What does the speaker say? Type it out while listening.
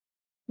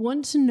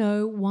Want to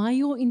know why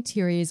your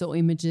interiors or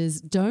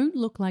images don't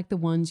look like the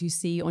ones you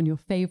see on your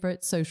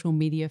favorite social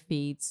media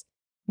feeds?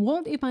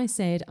 What if I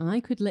said I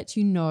could let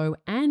you know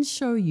and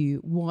show you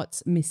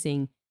what's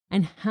missing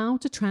and how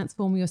to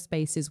transform your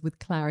spaces with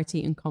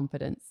clarity and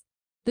confidence?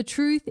 The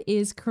truth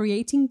is,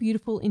 creating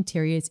beautiful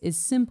interiors is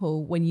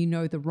simple when you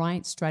know the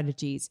right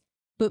strategies,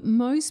 but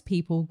most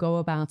people go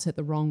about it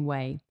the wrong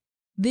way.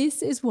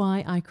 This is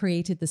why I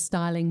created the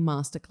Styling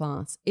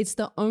Masterclass. It's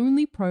the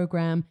only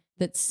program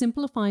that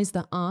simplifies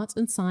the art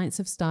and science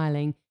of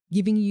styling,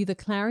 giving you the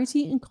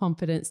clarity and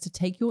confidence to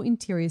take your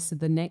interiors to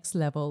the next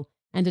level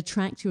and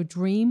attract your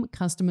dream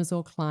customers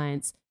or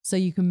clients so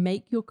you can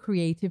make your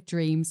creative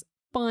dreams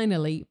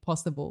finally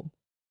possible.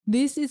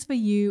 This is for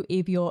you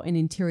if you're an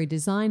interior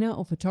designer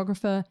or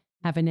photographer,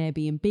 have an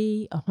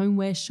Airbnb, a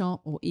homeware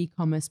shop, or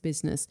e-commerce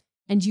business,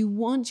 and you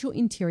want your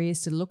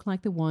interiors to look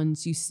like the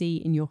ones you see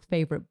in your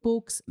favorite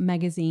books,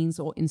 magazines,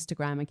 or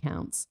Instagram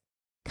accounts.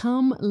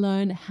 Come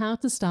learn how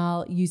to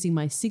style using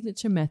my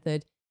signature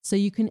method so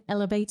you can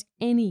elevate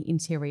any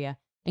interior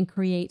and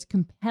create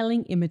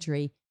compelling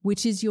imagery,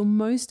 which is your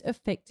most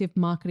effective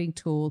marketing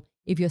tool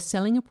if you're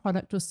selling a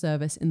product or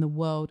service in the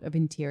world of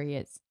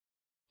interiors.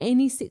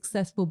 Any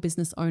successful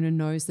business owner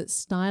knows that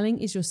styling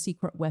is your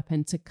secret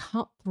weapon to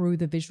cut through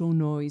the visual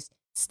noise,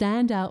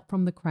 stand out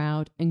from the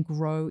crowd, and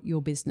grow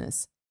your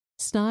business.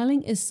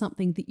 Styling is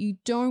something that you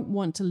don't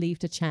want to leave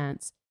to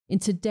chance. In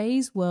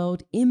today's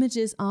world,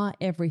 images are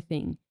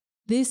everything.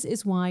 This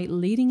is why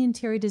leading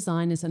interior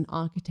designers and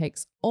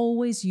architects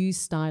always use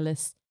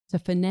stylists to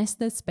finesse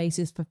their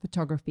spaces for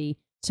photography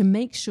to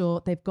make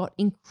sure they've got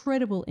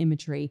incredible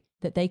imagery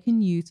that they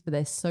can use for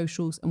their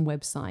socials and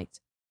website.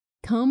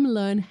 Come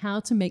learn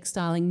how to make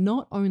styling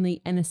not only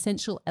an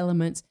essential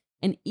element,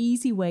 an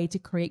easy way to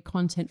create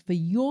content for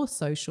your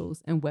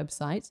socials and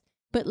websites,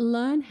 but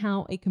learn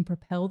how it can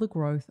propel the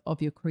growth of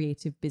your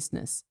creative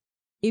business.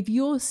 If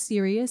you're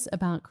serious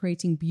about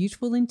creating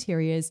beautiful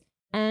interiors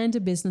and a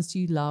business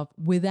you love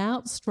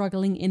without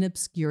struggling in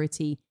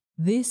obscurity,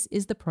 this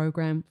is the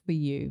program for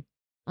you.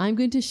 I'm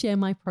going to share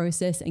my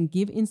process and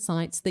give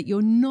insights that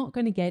you're not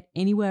going to get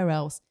anywhere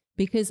else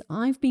because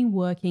I've been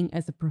working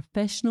as a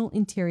professional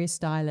interior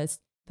stylist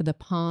for the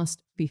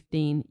past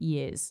 15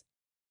 years.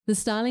 The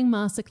Styling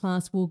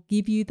Masterclass will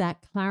give you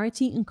that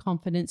clarity and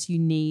confidence you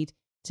need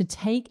to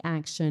take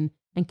action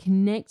and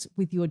connect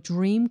with your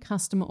dream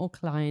customer or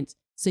client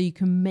so you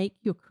can make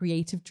your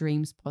creative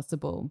dreams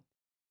possible.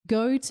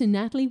 Go to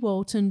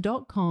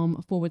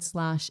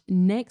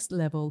nataliewalton.com/next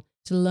level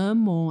to learn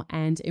more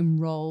and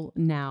enroll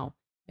now.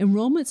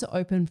 Enrollments are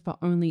open for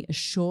only a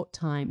short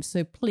time,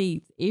 so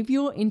please, if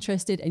you're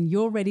interested and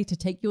you're ready to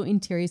take your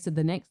interiors to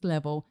the next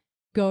level,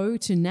 go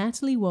to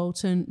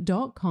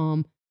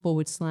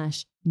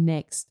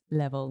nataliewalton.com/next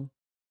level.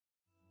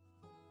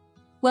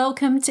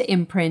 Welcome to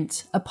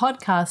Imprint, a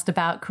podcast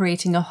about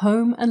creating a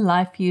home and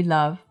life you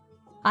love.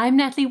 I'm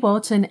Natalie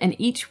Walton, and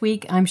each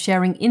week I'm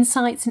sharing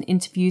insights and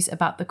interviews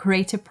about the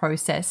creative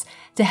process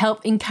to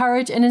help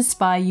encourage and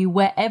inspire you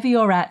wherever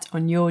you're at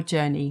on your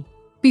journey.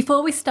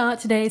 Before we start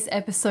today's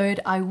episode,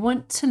 I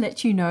want to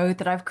let you know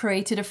that I've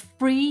created a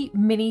free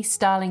mini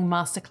styling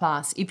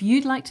masterclass if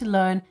you'd like to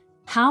learn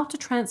how to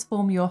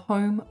transform your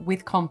home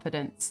with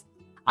confidence.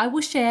 I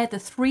will share the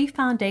 3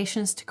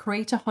 foundations to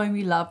create a home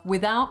you love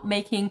without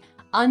making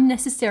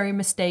unnecessary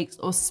mistakes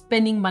or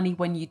spending money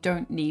when you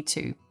don't need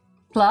to.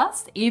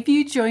 Plus, if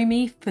you join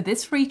me for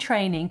this free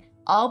training,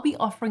 I'll be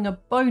offering a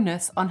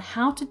bonus on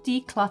how to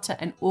declutter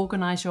and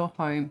organize your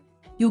home.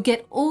 You'll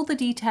get all the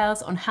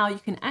details on how you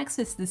can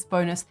access this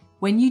bonus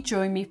when you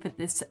join me for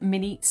this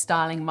mini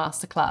styling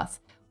masterclass.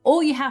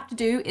 All you have to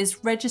do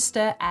is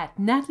register at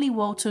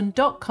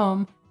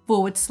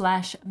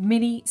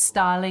nataliewalton.com/mini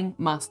styling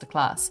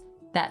masterclass.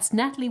 That's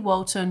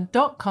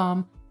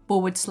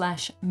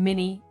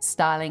nataliewalton.com/mini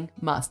styling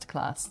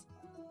masterclass.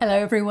 Hello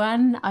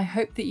everyone, I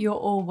hope that you're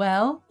all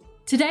well.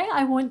 Today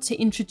I want to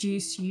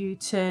introduce you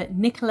to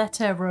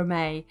Nicoletta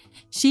Romay.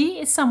 She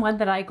is someone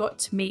that I got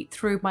to meet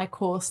through my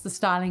course, The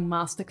Styling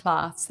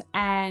Masterclass,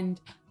 and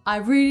I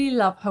really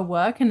love her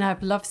work and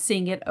I've loved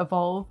seeing it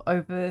evolve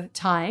over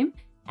time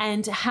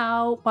and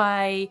how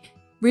by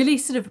really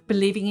sort of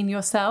believing in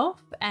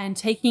yourself and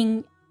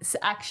taking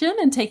action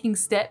and taking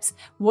steps,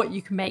 what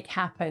you can make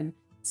happen.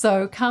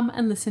 So come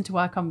and listen to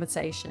our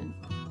conversation.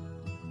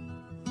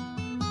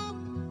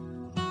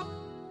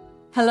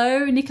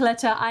 Hello,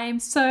 Nicoletta. I am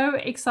so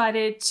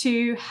excited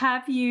to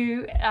have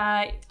you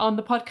on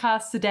the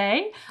podcast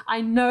today.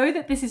 I know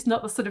that this is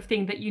not the sort of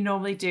thing that you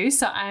normally do,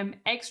 so I'm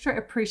extra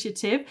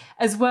appreciative,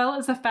 as well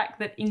as the fact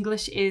that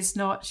English is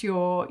not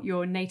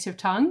your native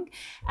tongue.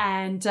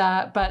 And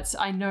but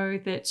I know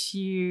that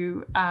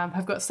you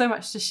have got so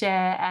much to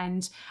share,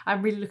 and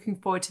I'm really looking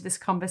forward to this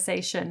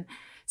conversation.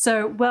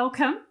 So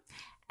welcome.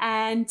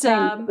 And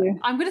I'm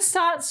going to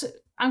start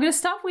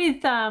with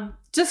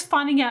just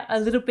finding out a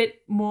little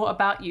bit more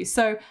about you.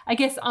 So I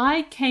guess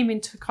I came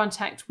into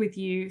contact with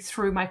you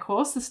through my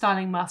course, the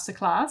Styling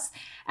Masterclass,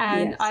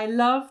 and Yes. I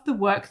love the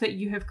work that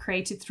you have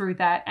created through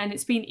that. And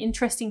it's been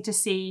interesting to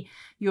see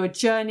your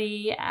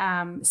journey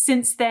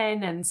since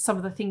then and some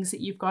of the things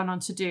that you've gone on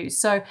to do.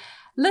 So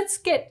let's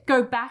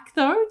go back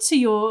though to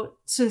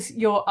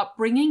your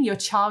upbringing, your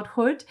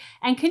childhood,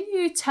 and can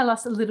you tell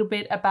us a little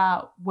bit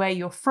about where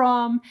you're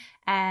from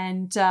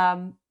and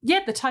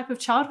the type of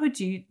childhood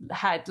you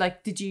had?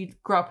 Like, did you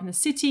grow up in a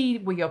city?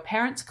 Were your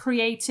parents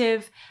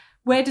creative?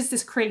 Where does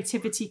this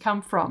creativity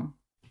come from?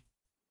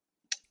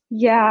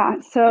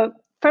 Yeah. So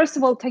first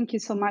of all, thank you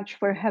so much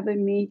for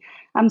having me.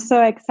 I'm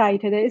so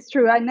excited. It's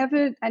true. I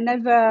never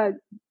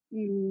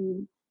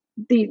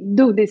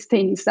do these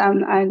things.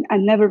 I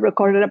never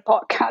recorded a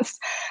podcast.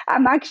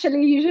 I'm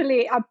actually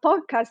usually a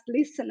podcast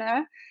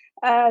listener.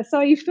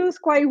 So it feels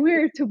quite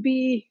weird to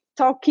be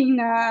talking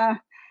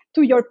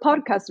to your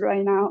podcast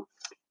right now.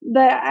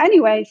 But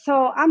anyway,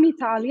 so I'm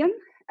Italian.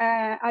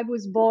 I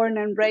was born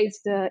and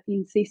raised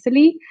in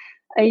Sicily,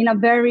 in a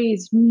very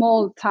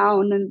small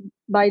town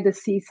by the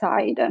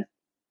seaside.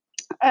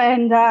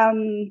 And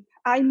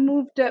I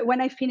moved,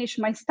 when I finished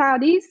my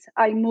studies,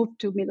 I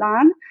moved to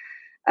Milan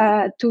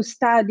to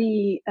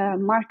study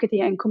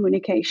marketing and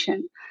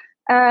communication.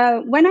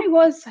 When I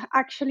was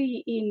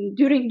actually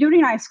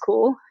during high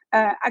school,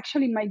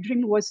 actually my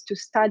dream was to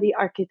study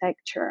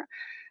architecture.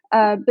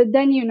 But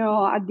then,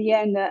 at the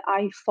end,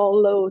 I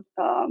followed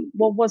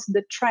what was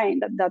the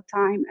trend at that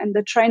time. And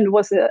the trend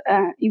was,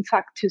 in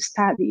fact, to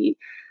study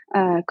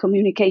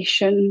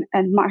communication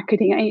and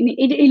marketing. And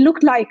it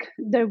looked like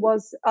there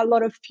was a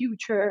lot of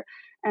future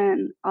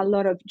and a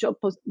lot of job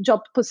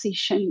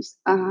positions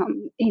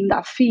in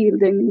that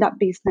field, in that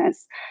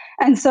business.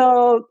 And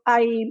so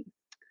I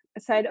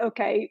said,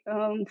 okay,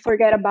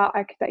 forget about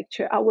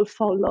architecture. I will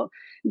follow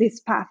this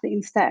path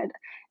instead.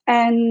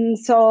 And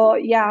so,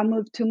 yeah, I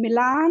moved to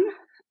Milan.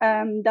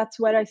 That's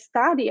where I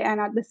studied. And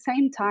at the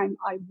same time,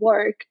 I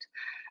worked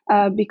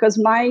because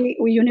my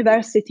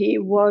university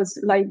was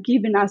like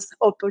giving us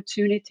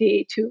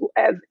opportunity to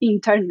have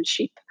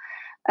internship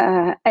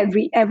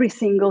every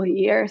single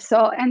year.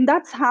 So, and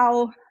that's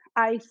how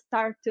I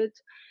started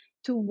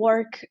to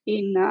work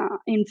in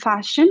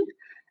fashion.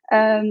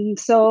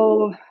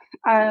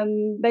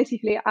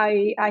 Basically,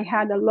 I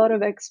had a lot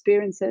of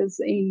experiences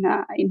in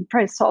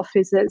press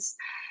offices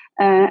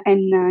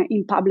and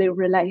in public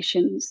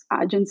relations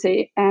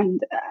agency,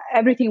 and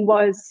everything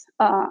was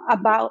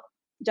about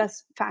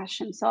just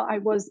fashion. So I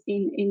was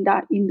in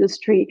that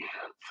industry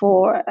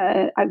for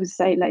I would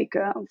say like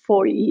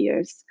 4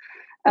 years.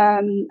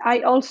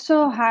 I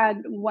also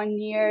had 1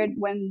 year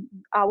when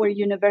our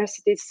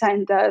university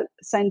sent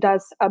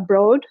us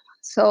abroad.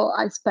 So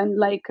I spent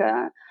like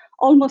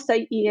almost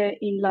a year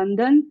in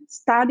London,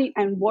 studying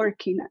and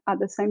working at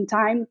the same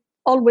time,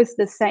 always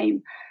the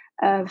same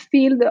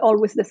field,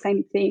 always the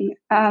same thing.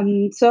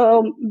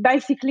 So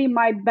basically,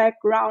 my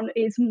background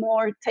is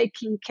more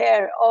taking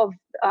care of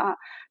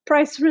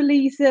press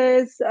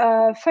releases,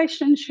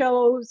 fashion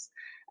shows,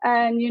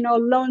 and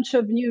launch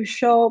of new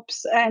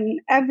shops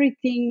and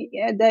everything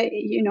that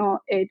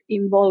it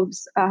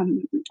involves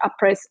a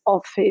press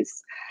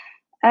office.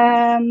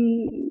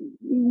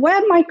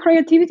 Where my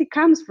creativity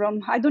comes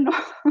from, I don't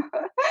know.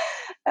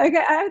 Okay,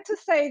 I have to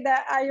say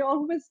that I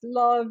always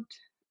loved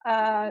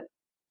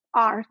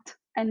art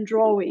and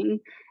drawing,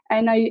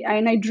 and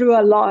I drew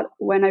a lot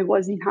when I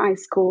was in high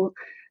school.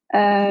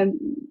 Um,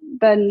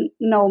 but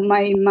no,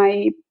 my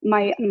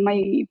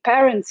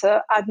parents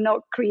are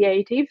not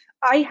creative.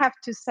 I have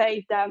to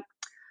say that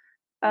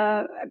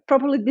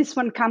probably this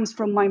one comes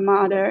from my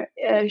mother.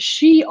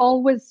 She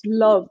always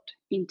loved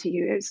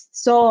interiors,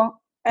 so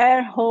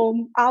our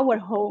home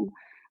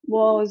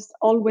was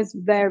always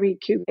very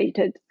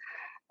curated.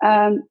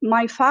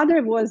 My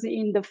father was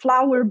in the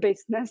flower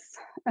business,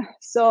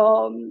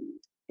 so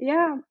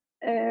yeah,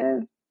 uh,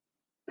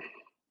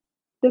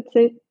 that's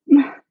it.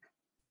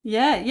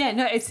 Yeah,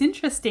 no, it's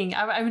interesting.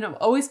 I mean, I'm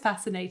always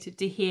fascinated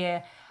to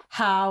hear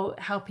how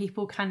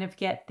people kind of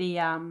get the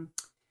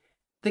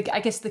I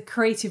guess the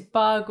creative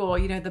bug, or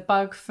the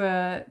bug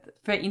for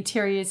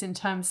interiors in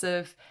terms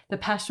of the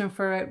passion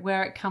for it,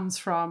 where it comes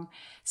from.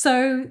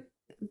 So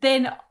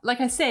then,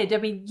 like I said, I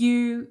mean,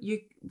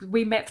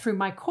 we met through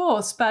my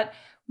course, but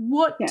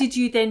what did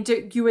you then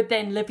do? You were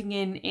then living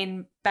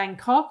in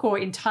Bangkok or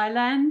in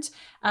Thailand.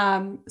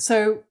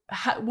 So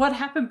what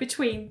happened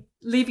between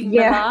leaving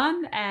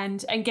Milan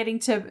and getting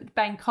to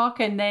Bangkok,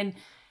 and then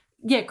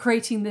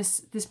creating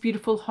this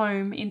beautiful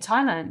home in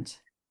Thailand?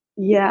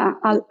 Yeah,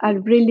 a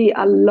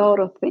lot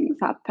of things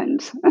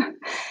happened.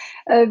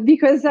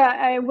 Because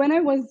when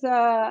I was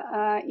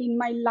in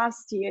my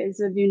last years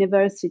of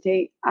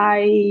university,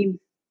 I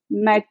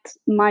met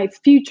my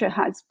future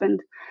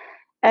husband.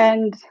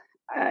 And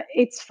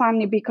it's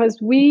funny because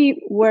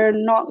we were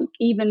not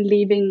even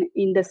living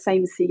in the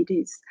same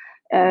cities.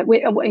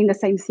 In the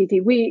same city.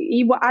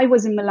 I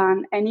was in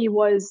Milan and he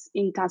was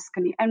in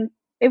Tuscany. And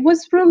it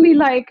was really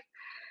like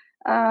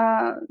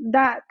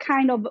that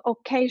kind of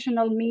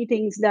occasional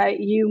meetings that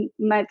you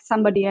met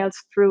somebody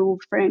else through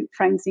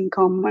friends in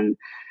common.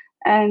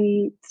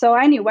 And so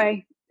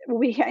anyway,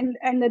 we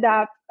ended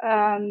up,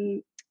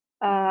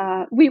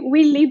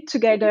 we lived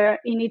together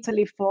in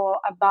Italy for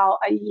about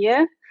a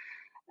year.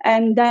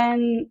 And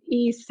then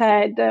he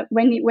said,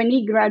 when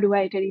he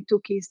graduated, he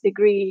took his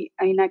degree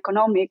in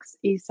economics.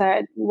 He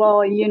said,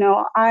 well,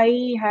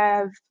 I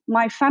have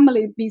my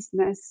family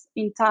business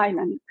in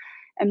Thailand,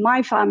 and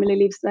my family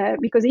lives there,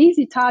 because he's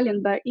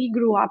Italian, but he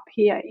grew up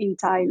here in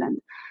Thailand.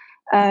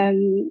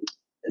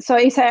 So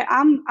he said,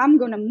 I'm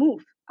gonna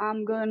move.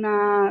 I'm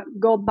gonna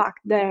go back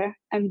there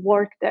and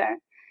work there.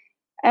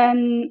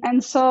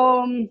 And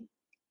so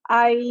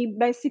I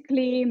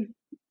basically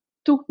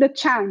took the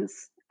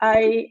chance.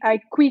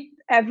 I quit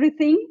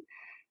everything,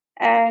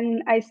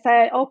 and I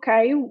said,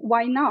 okay,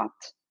 why not?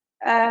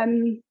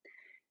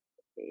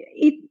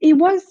 It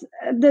was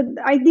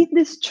I did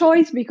this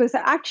choice because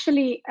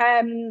actually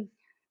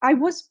I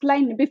was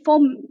planning before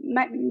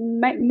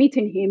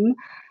meeting him.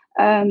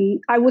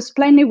 I was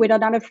planning with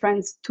another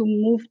friends to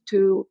move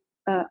to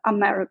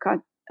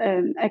America,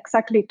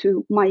 exactly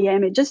to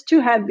Miami, just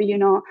to have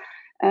a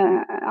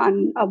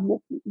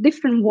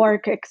different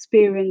work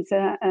experience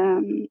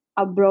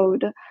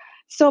abroad.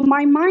 So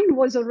my mind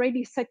was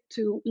already set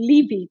to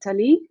leave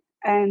Italy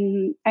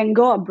and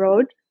go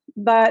abroad,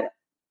 but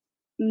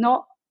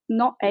not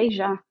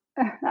Asia.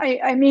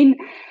 I mean,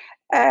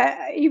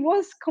 it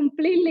was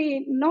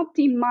completely not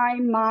in my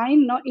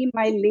mind, not in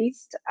my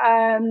list.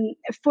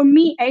 For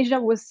me,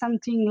 Asia was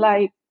something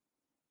like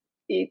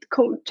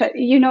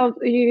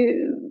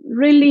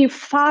really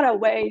far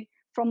away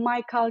from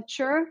my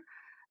culture,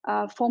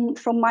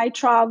 from my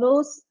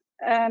travels.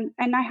 And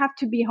I have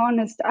to be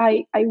honest,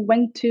 I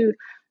went to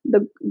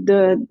the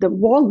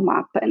world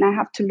map, and I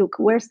have to look,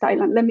 where's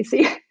Thailand? Let me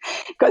see,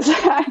 because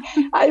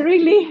I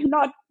really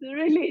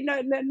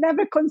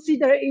never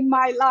consider in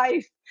my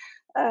life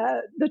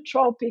the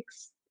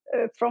tropics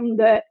from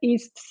the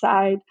east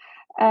side.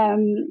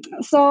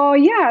 So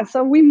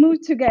we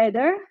moved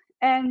together,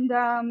 and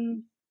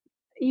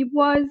it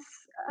was,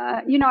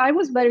 I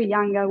was very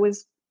young. I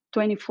was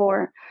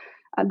 24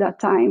 at that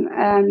time,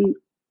 and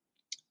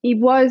it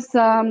was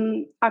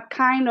a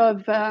kind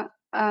of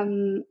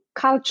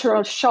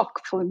cultural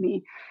shock for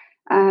me.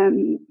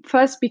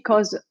 First,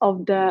 because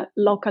of the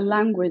local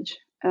language.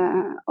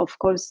 Of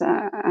course,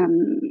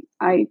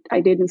 I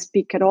didn't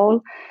speak at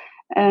all,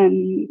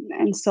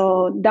 and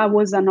so that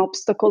was an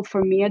obstacle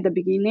for me at the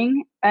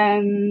beginning.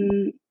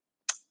 And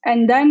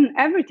then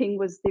everything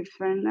was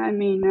different. I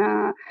mean,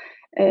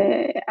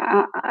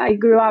 I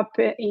grew up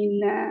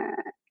in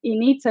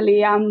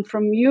Italy. I'm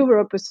from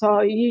Europe,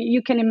 so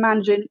you can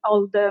imagine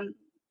all the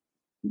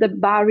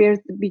barriers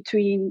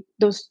between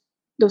those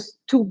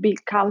two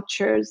big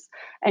cultures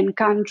and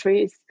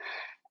countries.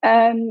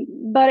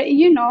 But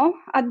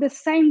at the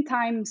same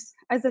time,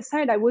 as I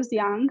said, I was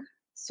young,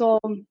 so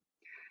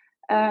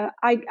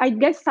I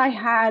guess I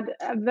had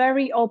a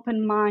very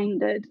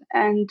open-minded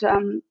and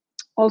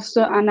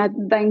also an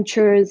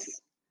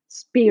adventurous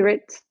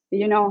spirit,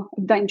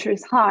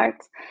 adventurous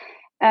heart.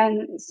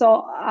 And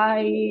so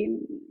I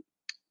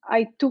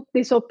took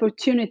this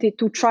opportunity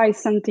to try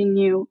something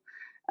new.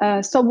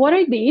 So what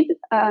I did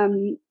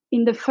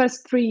in the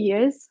first 3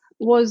 years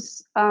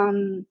was,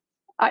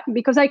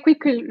 because I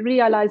quickly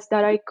realized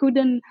that I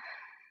couldn't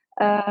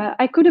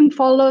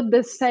follow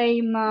the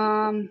same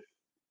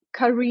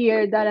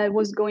career that I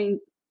was going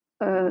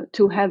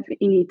to have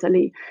in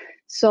Italy.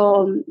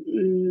 So,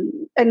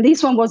 and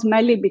this one was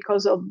mainly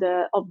because of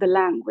the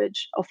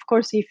language. Of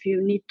course, if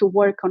you need to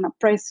work on a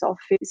press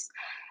office,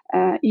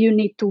 you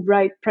need to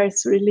write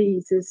press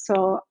releases.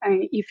 So,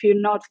 if you're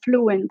not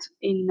fluent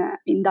in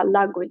the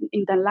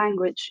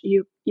language,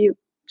 you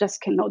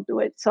just cannot do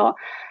it. So,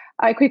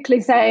 I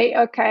quickly say,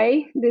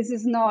 okay, this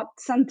is not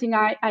something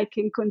I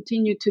can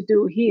continue to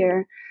do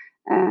here.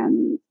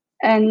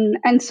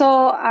 And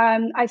so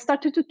I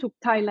started to take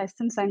Thai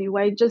lessons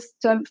anyway, just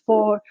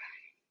for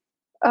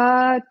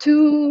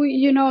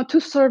to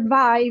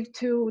survive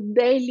to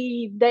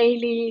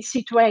daily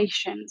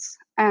situations.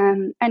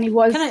 And it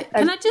was.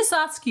 Can I just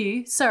ask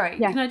you? Sorry,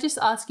 yeah. Can I just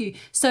ask you?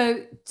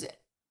 So,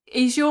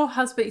 is your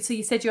husband? So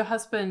you said your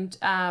husband,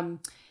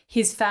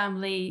 his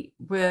family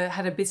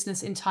had a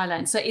business in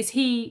Thailand. So is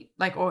he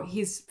or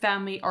his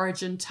family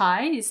origin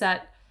Thai? Is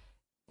that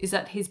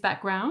his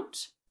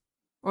background?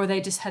 Or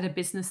they just had a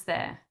business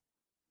there?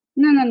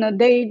 No.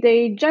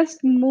 They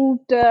just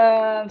moved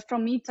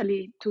from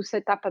Italy to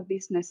set up a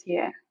business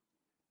here.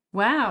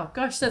 Wow,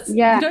 gosh,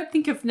 you don't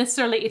think of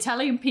necessarily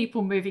Italian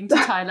people moving to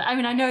Thailand. I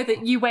mean, I know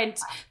that you went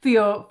for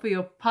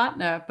your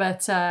partner,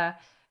 but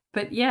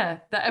yeah,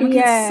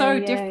 it's so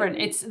different.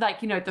 It's like,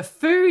 the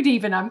food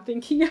even I'm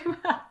thinking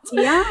about.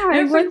 Yeah,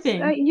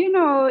 everything. It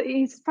was,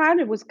 his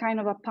father was kind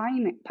of a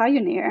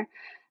pioneer.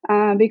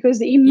 Because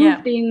he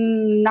moved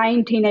in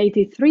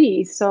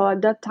 1983, so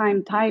at that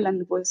time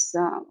Thailand was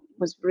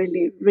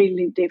really,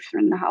 really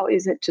different. How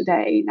is it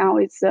today? Now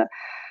it's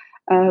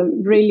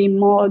really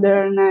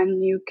modern,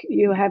 and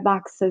you have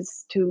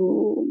access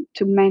to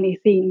many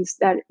things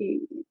that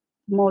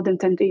more than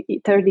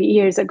 30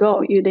 years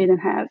ago you didn't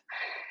have.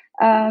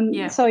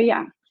 So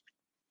yeah.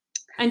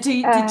 And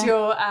did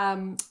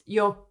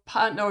your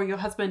partner or your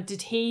husband,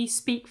 did he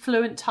speak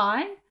fluent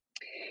Thai?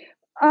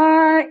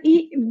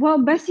 Well,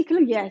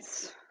 basically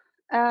yes.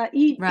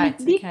 He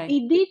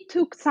did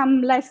took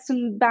some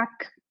lesson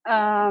back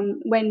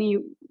when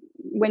he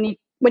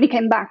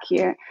came back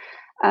here,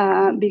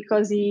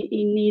 because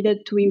he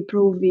needed to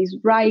improve his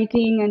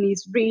writing and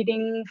his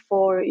reading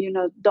for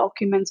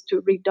documents,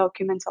 to read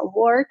documents at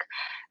work.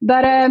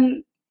 But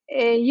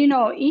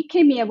he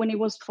came here when he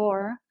was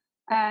 4.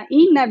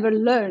 He never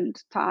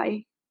learned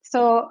Thai,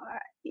 so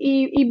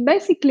he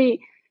basically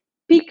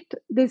picked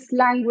this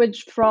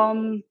language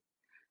from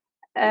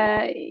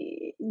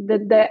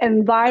the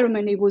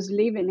environment he was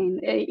living in.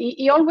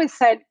 He always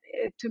said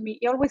to me,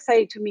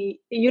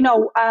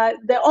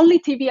 the only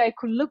TV I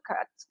could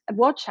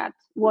watch at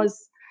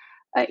was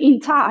in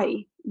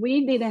Thai.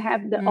 We didn't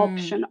have the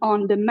option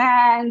on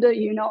demand,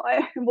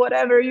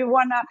 whatever you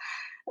wanna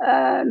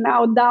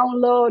now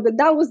download.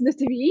 That was the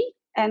TV,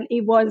 and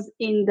it was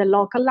in the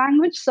local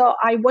language. So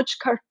I watched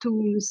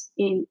cartoons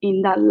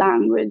in that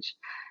language,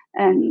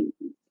 and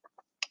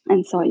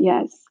so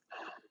yes.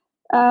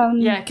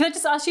 Can I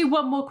just ask you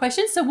one more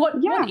question? So what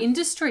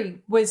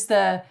industry was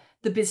the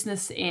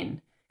business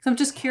in? Because I'm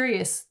just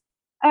curious.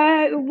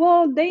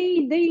 Well,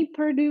 they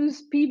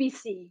produce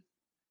PVC,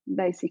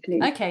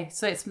 basically. Okay,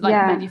 so it's like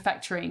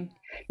manufacturing.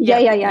 Yeah.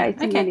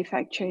 It's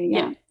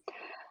manufacturing.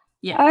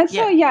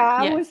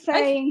 I was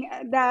saying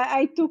that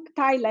I took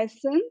Thai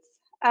lessons,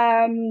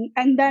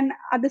 and then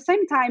at the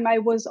same time I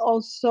was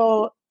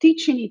also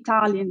teaching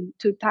Italian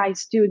to Thai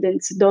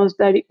students, those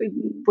that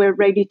were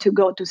ready to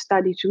go to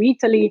study to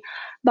Italy,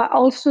 but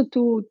also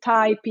to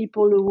Thai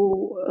people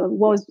who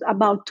was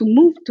about to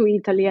move to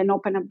Italy and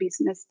open a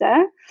business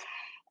there.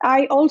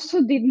 I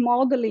also did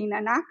modeling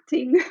and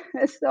acting,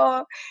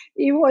 so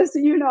it was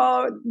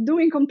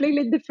doing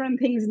completely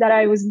different things that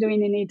I was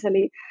doing in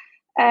Italy.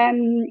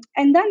 And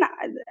then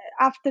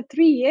after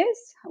 3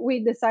 years,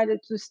 we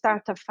decided to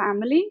start a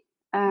family.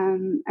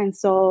 And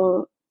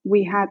so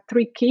we had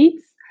 3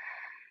 kids.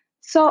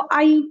 So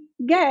I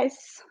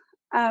guess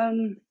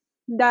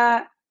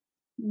that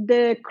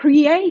the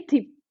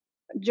creative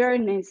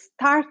journey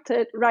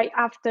started right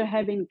after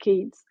having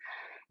kids.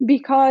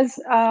 Because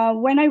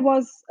when I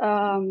was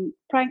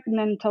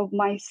pregnant of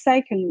my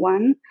second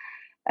one,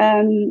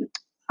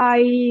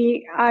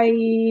 I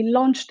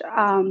launched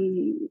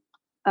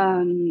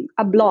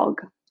a blog.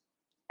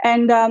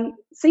 And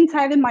since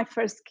having my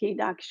first kid,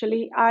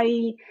 actually,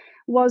 I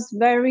was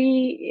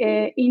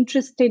very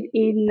interested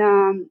in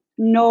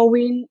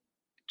knowing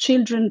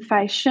children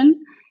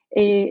fashion,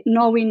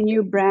 knowing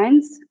new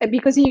brands,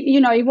 because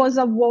it was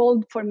a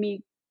world for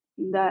me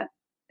that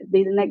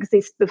didn't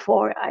exist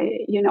before.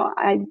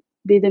 I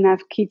didn't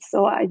have kids,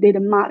 so I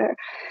didn't matter.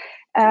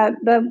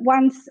 But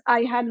once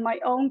I had my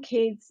own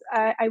kids,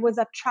 I was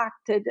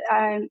attracted,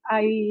 and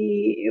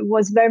I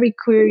was very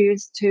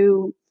curious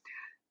to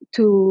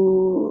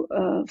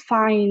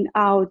find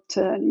out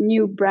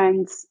new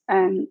brands,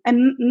 and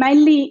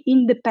mainly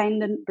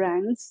independent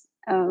brands,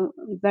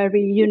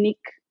 very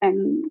unique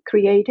and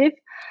creative.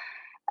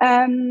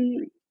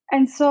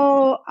 And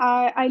so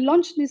I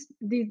launched this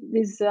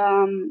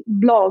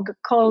blog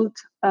called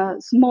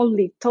Small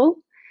Little.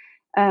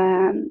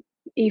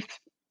 If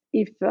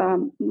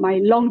my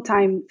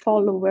longtime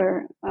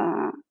follower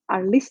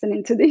are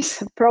listening to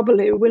this,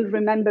 probably will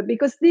remember,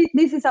 because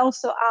this is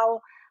also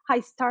how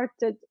I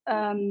started.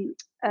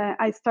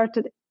 I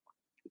started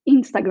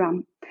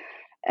Instagram,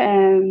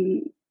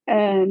 and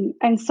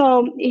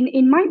so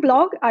in my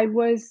blog, I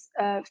was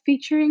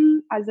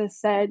featuring, as I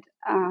said,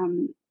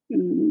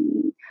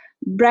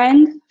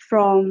 brand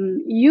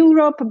from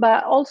Europe,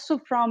 but also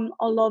from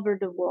all over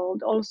the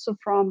world, also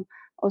from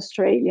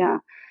Australia.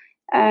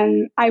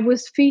 And I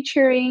was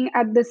featuring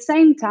at the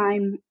same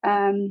time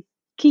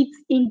kids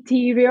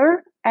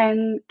interior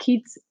and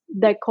kids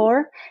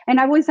decor, and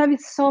I was having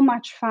so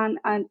much fun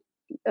at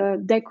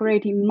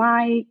decorating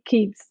my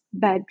kids'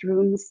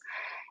 bedrooms,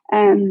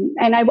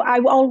 and I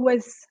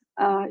always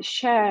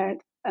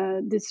shared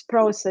this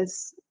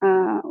process,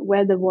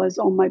 whether it was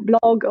on my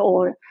blog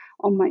or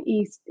on my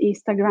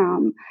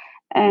Instagram,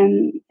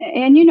 and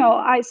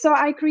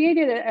I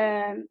created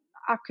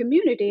a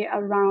community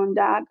around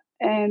that.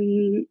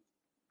 And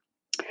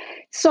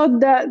so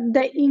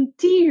the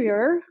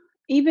interior,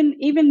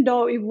 even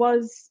though it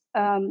was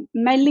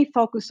mainly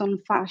focused on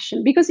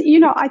fashion, because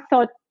I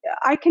thought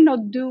I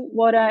cannot do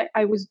what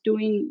I was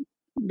doing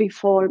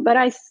before, but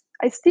I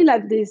still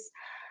had this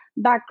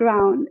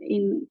background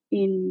in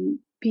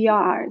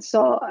PR.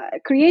 So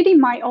creating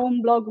my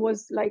own blog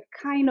was like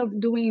kind of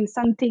doing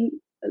something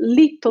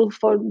little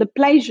for the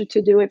pleasure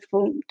to do it,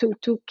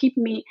 to keep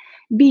me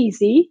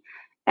busy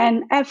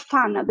and have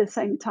fun at the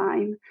same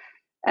time.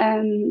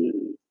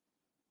 And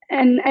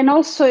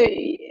also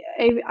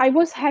I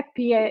was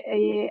happy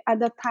at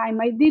that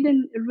time. I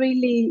didn't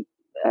really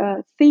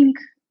think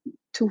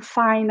to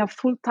find a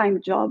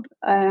full-time job.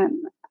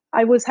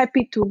 I was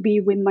happy to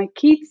be with my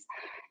kids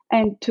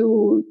and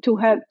to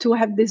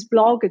have this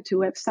blog,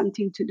 to have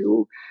something to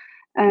do.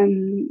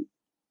 And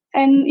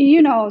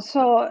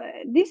so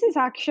this is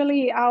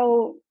actually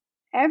how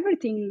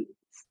everything.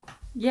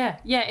 Yeah,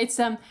 it's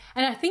and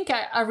I think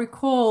I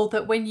recall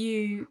that when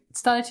you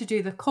started to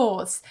do the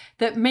course,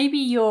 that maybe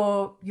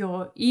your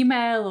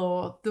email,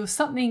 or there was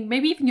something,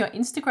 maybe even your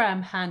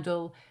Instagram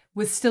handle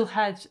still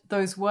had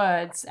those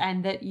words,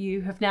 and that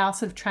you have now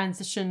sort of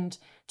transitioned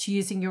to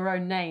using your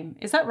own name.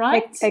 Is that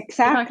right?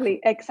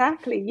 Exactly.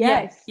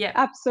 Yes. Yeah.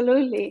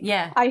 Absolutely.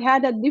 Yeah. I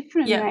had a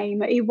different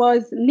name. It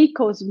was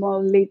Nico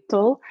Small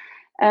Little.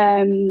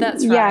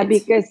 That's right.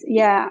 Because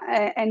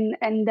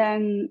and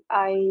then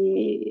I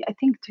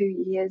think 2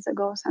 years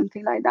ago,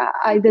 something like that,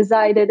 I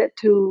decided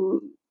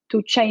to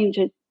change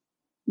it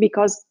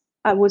because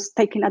I was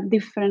taking a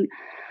different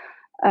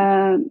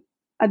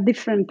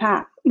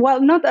path.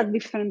 Well, not a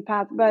different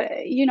path, but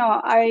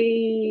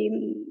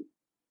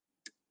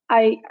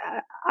I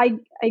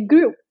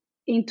grew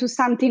into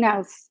something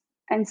else,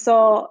 and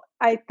so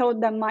I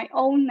thought that my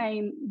own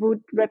name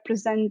would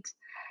represent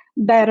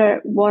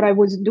better what I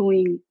was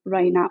doing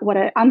right now, what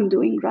I'm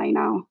doing right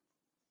now.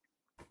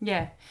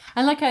 Yeah.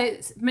 And like I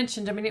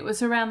mentioned, I mean, it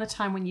was around the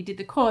time when you did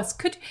the course.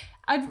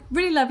 I'd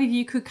really love if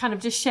you could kind of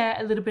just share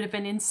a little bit of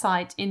an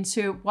insight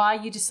into why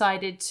you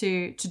decided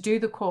to do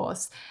the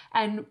course,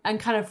 and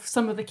kind of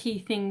some of the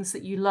key things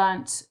that you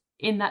learnt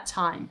in that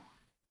time.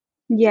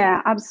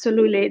 Yeah,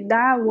 absolutely.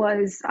 That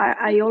was,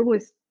 I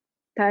always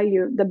tell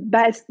you, the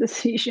best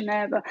decision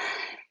ever,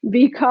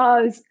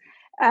 because,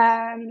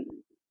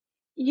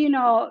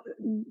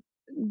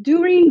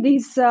 during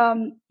these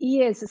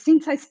years,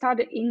 since I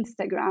started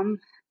Instagram,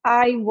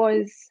 I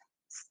was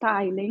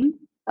styling.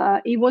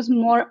 It was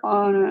more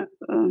on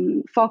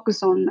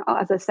focus on,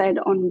 as I said,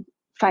 on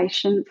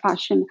fashion,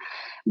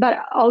 but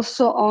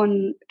also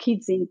on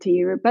kids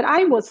interior. But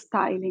I was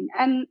styling,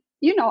 and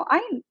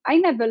I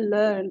never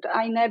learned.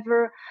 I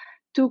never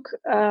took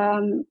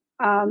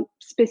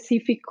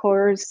specific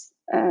course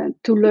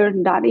to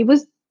learn that. It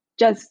was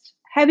just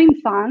having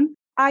fun.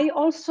 I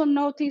also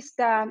noticed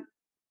that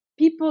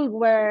people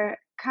were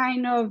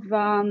kind of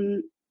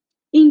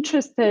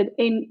interested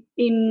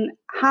in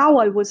how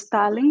I was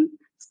styling,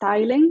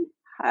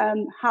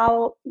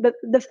 how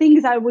the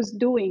things I was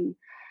doing,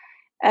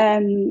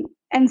 and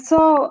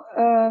so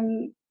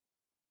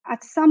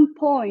at some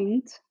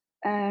point,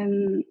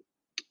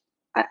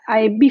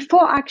 I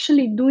before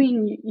actually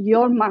doing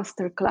your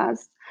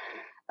masterclass,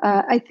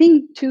 I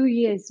think 2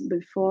 years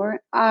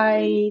before,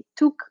 I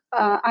took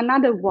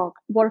another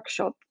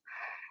workshop,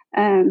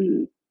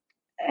 and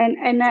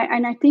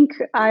I think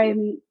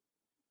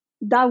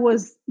that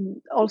was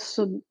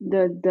also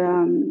the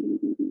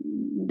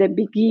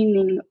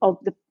beginning of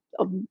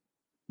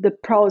the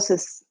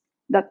process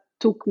that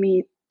took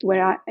me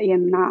where I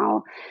am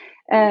now.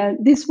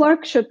 This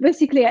workshop,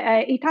 basically,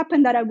 it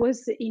happened that I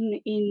was in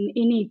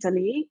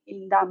Italy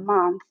in that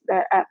month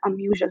that I'm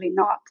usually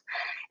not,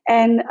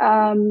 and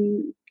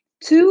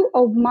two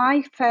of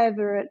my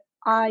favorite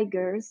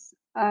hikers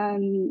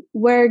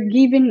were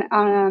given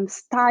a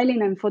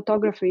styling and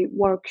photography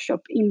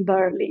workshop in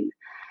Berlin.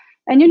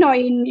 And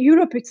in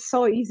Europe, it's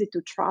so easy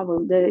to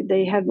travel.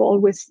 They have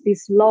always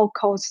these low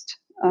cost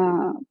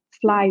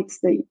flights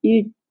that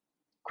you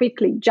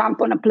quickly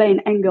jump on a plane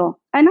and go.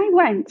 And I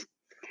went,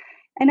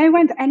 and it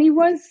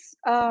was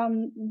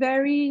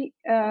very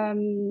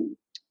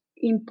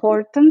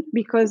important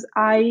because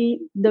I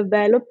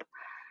developed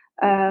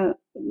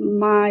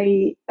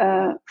my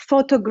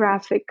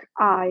photographic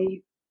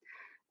eye,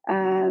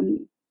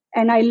 and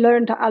I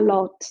learned a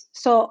lot.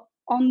 So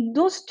on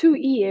those 2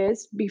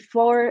 years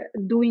before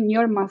doing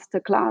your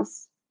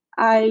masterclass,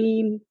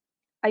 I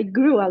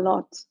grew a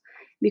lot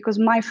because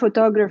my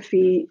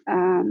photography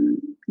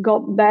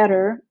got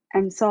better,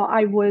 and so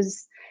I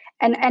was,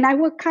 and I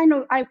was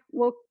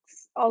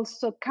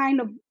also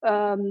kind of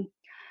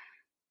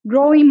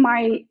growing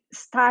my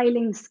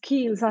styling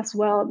skills as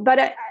well.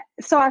 But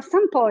so at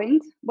some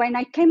point, when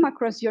I came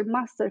across your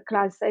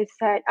masterclass, I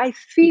said, I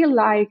feel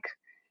like,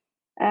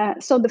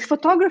 so the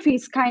photography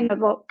is kind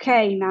of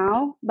okay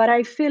now, but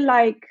I feel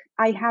like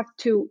I have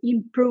to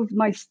improve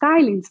my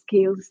styling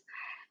skills.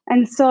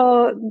 And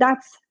so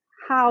that's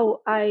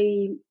how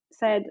I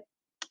said,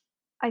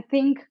 I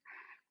think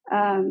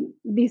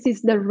this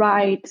is the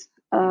right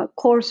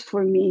course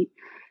for me.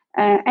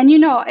 And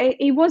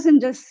it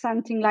wasn't just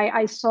something like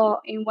I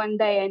saw in one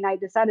day and I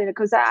decided,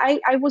 because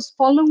I was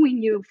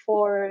following you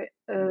for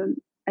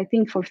I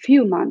think for a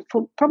few months,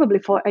 probably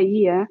for a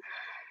year,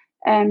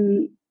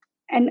 and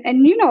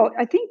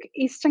I think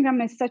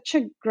Instagram is such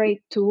a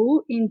great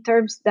tool in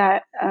terms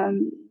that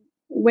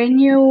when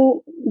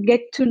you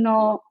get to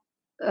know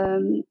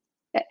and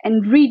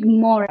read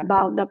more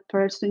about that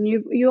person,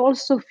 you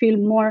also feel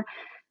more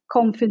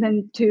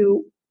confident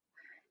to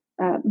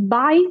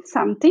buy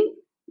something,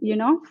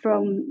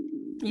 from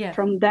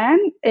them,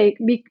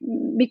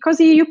 because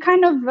you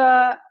kind of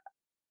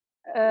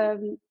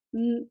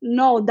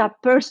know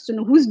that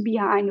person who's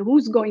behind,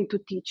 who's going to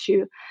teach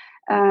you.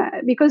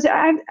 Because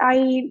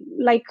I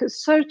like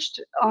searched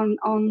on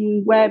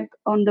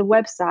the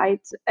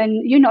website,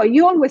 and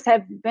you always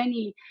have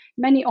many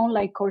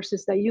online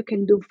courses that you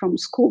can do from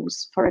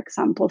schools, for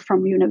example,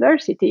 from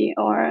university,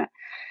 or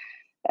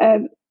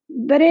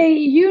but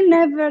you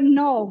never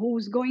know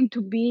who's going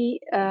to be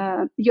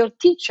your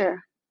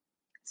teacher.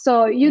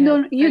 So you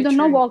don't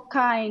know what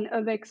kind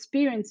of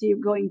experience you're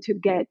going to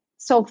get.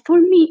 So for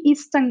me,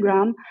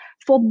 Instagram,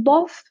 for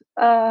both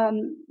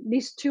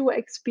these two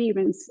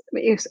experiences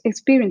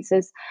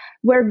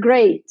were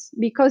great,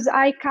 because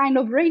I kind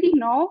of already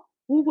know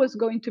who was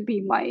going to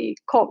be my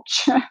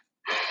coach.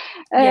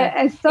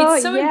 And so,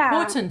 it's so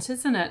important,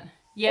 isn't it?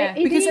 Yeah,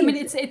 because I mean,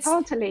 it's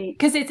totally,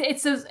 because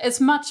it's as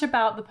much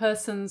about the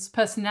person's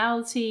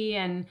personality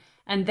and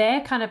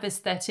their kind of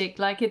aesthetic.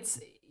 Like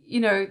it's,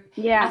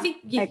 I think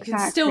you can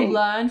still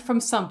learn from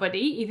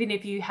somebody, even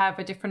if you have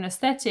a different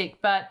aesthetic.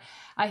 But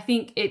I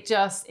think it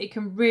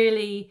can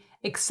really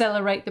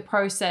accelerate the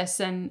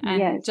process and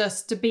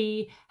just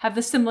to have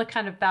the similar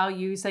kind of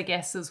values, I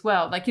guess, as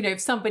well. Like, if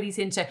somebody's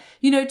into,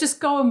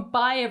 just go and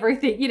buy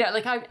everything,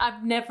 like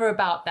I'm never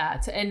about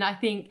that. And I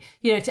think,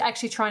 to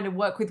actually trying to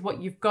work with what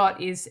you've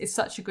got is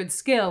such a good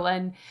skill.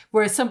 And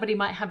whereas somebody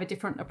might have a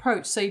different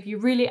approach. So if you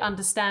really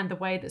understand the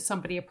way that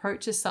somebody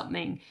approaches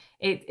something,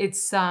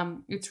 it's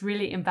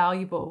really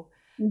invaluable.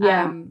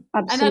 Yeah, absolutely.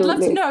 And I'd love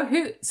to know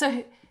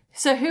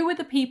so who were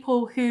the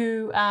people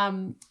who,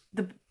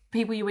 the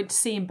people you went to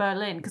see in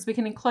Berlin? Because we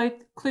can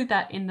include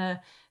that in the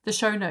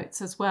show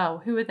notes as well.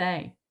 Who are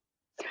they?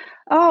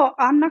 Oh,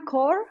 Anna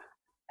Kor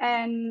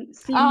and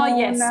Simone.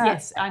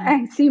 Yes, I know.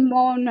 And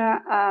Simone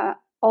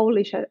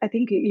Olish. I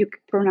think you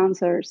pronounce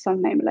her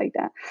surname like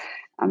that.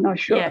 I'm not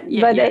sure,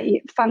 but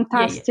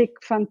fantastic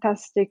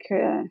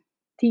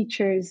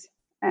teachers,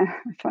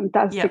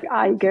 fantastic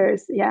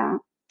Eigers.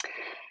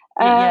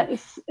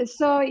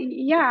 So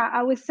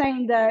I was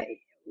saying that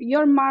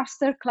your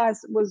masterclass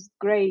was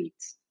great,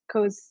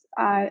 because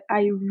I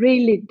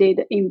really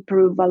did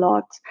improve a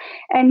lot.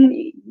 And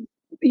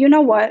you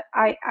know what?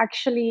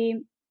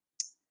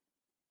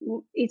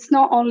 It's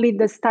not only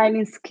the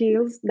styling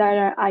skills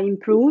that I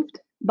improved,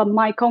 but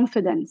my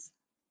confidence.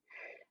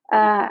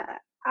 I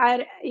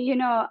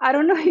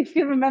don't know if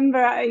you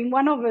remember in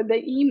one of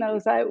the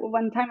emails,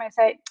 one time I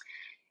said,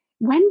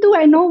 when do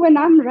I know when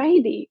I'm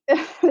ready?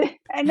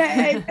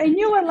 and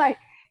you were like,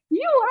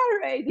 you are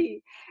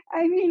ready.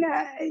 I mean,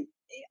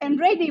 and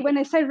ready, when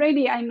I say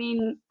ready, I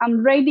mean,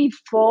 I'm ready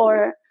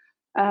for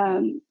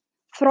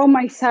throw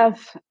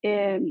myself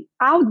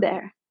out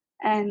there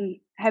and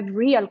have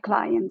real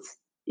clients,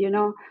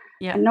 and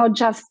not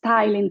just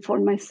styling for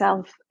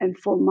myself and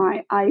for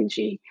my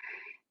IG.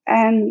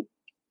 And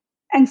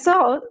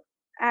so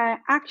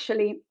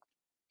actually,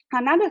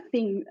 another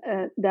thing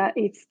that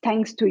is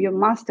thanks to your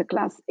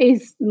masterclass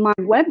is my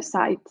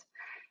website,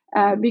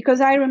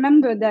 because I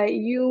remember that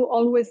you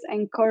always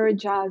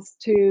encourage us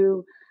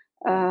to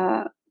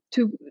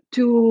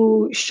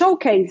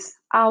showcase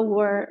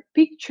our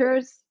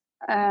pictures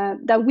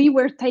that we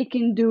were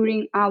taking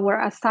during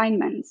our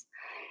assignments.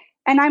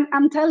 And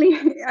I'll tell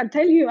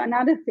you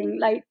another thing.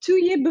 Like 2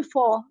 years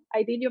before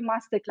I did your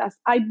masterclass,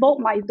 I bought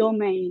my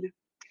domain,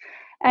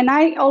 and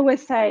I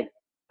always said,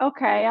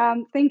 okay, I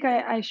think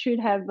I should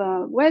have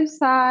a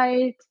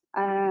website.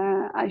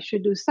 I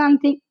should do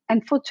something.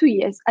 And for 2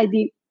 years, I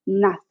did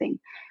nothing.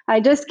 I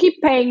just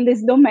keep paying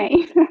this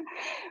domain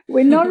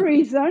with no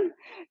reason.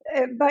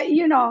 But,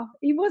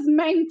 it was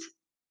meant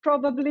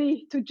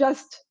probably to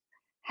just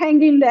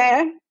hang in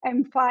there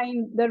and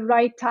find the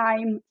right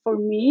time for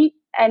me.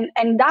 And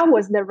that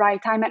was the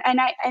right time.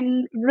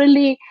 And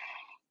really,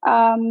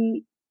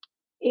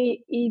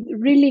 it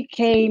really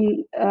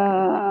came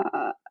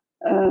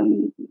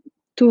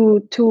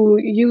to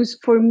use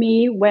for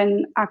me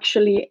when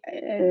actually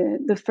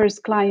the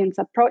first clients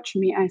approached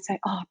me. I said,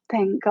 oh,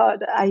 thank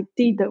God I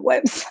did the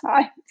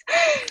website.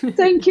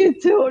 Thank you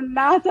to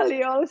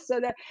Natalie also.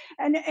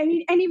 And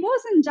it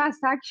wasn't just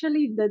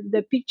actually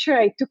the picture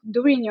I took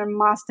during your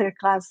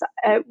masterclass.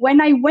 When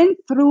I went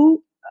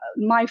through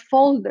my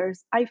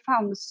folders, I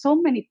found so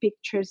many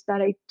pictures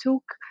that I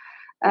took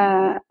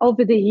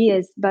over the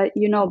years, but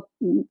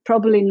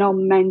probably not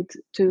meant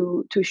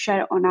to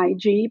share on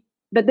IG,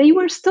 but they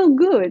were still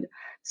good.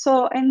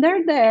 So, and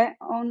they're there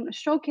on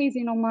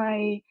showcasing on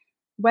my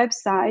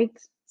website.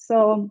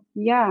 So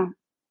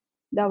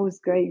that was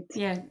great.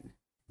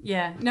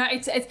 No,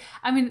 it's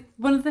I mean,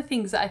 one of the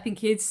things that I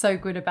think is so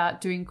good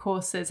about doing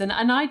courses, and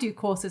I do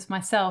courses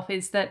myself,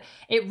 is that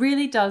it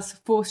really does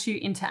force you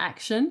into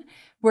action.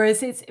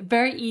 Whereas it's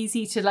very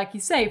easy to, like you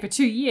say, for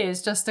 2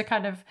 years, just to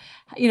kind of,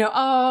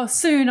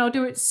 soon, I'll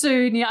do it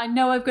soon. I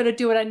know I've got to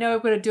do it.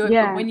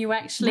 But when you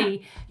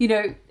actually,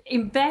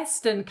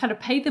 invest and kind of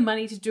pay the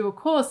money to do a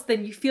course,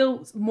 then you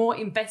feel more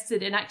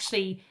invested in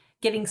actually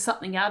getting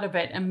something out of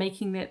it and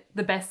making it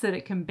the best that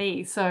it can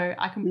be. So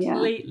I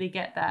completely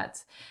get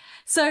that.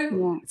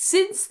 So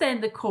since then,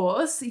 the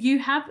course, you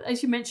have,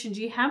 as you mentioned,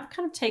 you have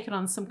kind of taken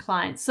on some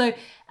clients. So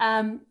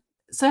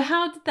So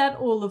how did that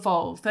all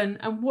evolve, and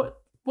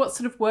what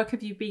sort of work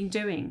have you been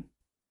doing?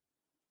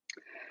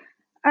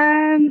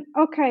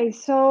 Okay,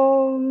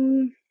 so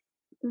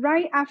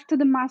right after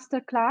the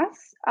master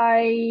class,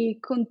 I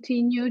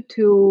continued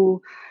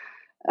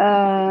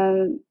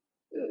uh,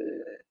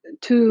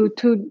 to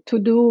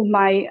do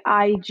my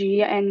IG,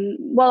 and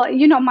well,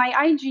 my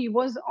IG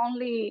was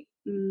only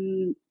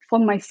for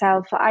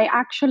myself. I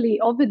actually,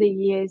 over the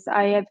years,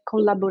 I have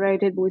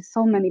collaborated with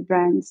so many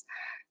brands,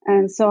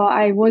 and so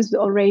I was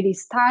already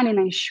styling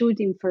and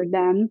shooting for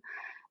them.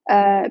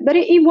 But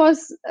it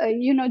was,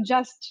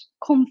 just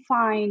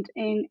confined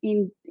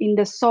in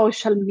the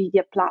social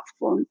media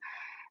platform.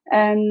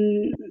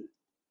 And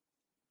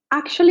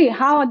actually,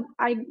 how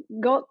I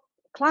got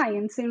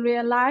clients in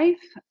real life,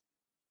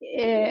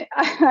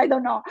 I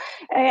don't know.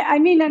 I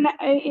mean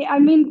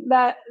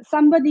that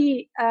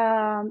somebody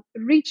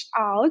reached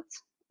out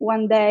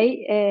one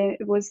day.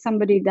 It was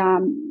somebody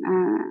that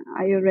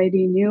I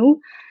already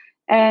knew,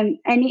 and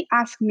he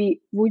asked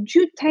me, "Would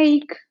you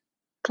take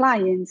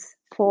clients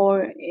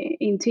for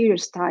interior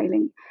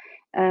styling?"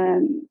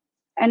 Um,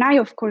 and I,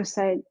 of course,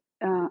 said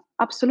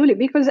absolutely,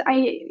 because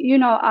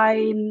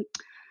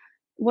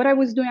what I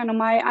was doing on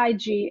my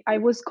IG, I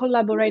was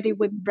collaborating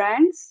with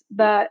brands,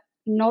 but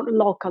not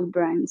local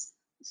brands.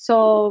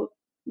 So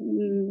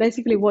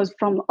basically, it was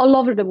from all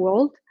over the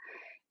world,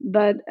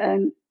 but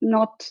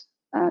not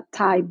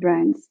Thai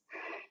brands.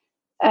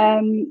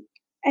 Um,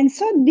 and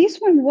so this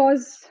one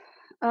was,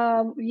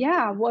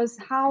 was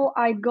how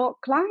I got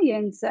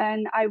clients,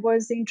 and I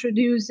was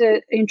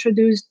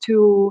introduced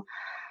to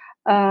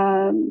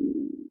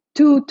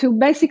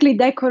basically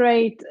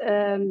decorate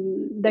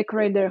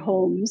their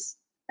homes.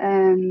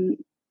 And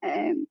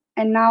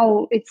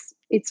now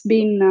it's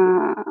been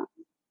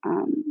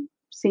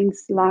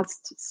since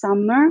last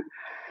summer.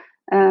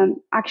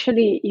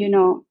 Actually,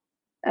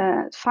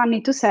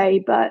 funny to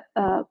say, but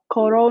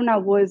Corona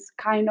was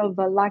kind of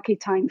a lucky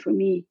time for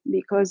me,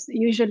 because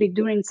usually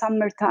during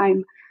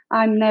summertime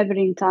I'm never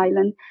in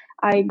Thailand.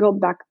 I go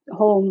back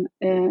home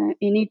in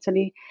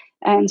Italy,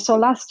 and so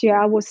last year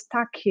I was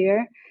stuck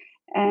here,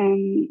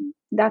 and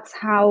that's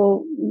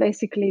how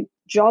basically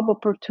job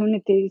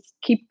opportunities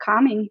keep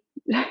coming,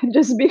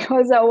 just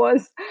because I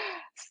was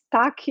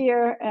stuck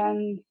here.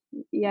 And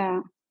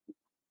yeah.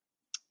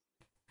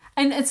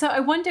 And so I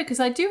wonder,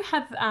 because I do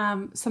have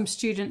some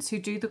students who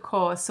do the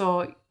course,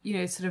 or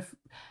sort of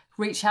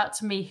reach out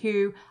to me,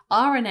 who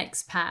are an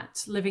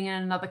expat living in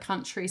another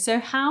country. So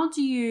how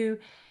do you,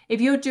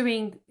 if you're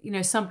doing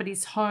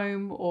somebody's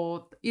home,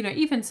 or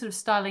even sort of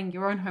styling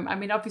your own home? I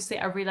mean, obviously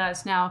I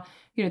realize now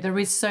there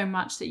is so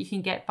much that you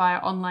can get via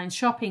online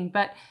shopping,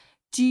 but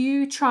do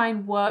you try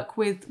and work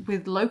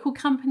with local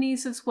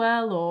companies as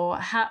well, or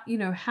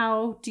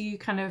how do you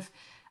kind of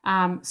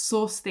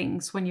source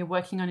things when you're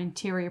working on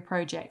interior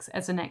projects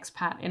as an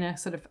expat in a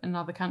sort of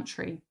another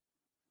country?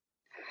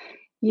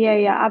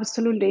 Yeah,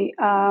 absolutely.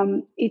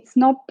 It's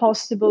not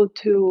possible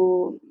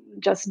to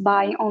just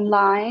buy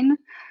online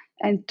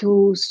and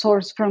to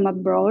source from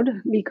abroad,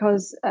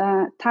 because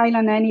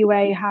Thailand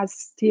anyway has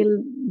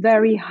still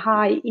very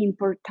high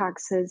import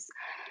taxes.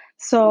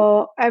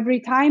 So every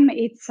time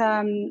it's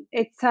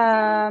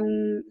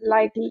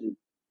like,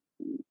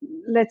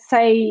 let's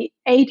say,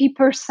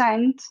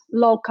 80%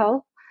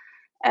 local,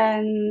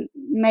 and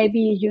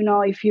maybe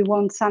if you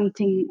want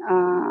something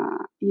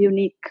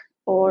unique,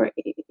 or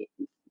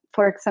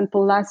for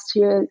example, last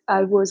year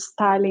I was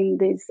styling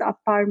this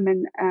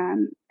apartment,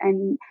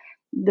 and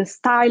the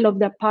style of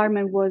the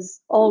apartment was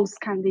all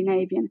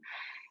Scandinavian.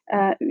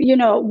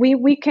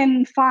 We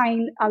can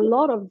find a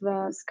lot of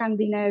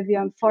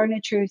Scandinavian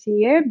furniture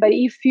here, but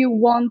if you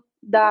want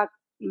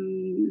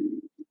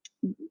um,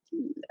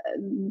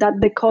 that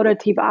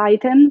decorative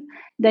item,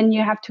 then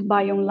you have to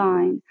buy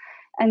online.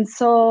 And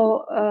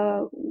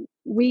so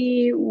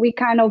we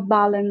kind of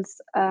balance,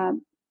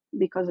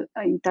 because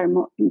in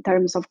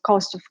terms of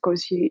cost, of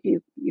course,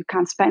 you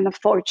can't spend a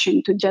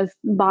fortune to just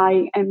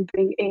buy and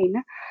bring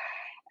in.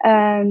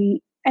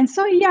 And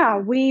so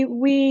yeah,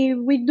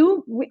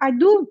 I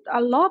do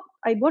a lot.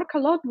 I work a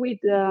lot with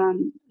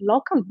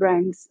local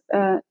brands.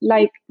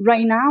 Like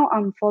right now,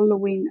 I'm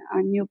following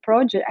a new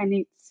project, and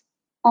it's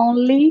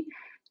only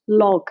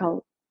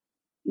local.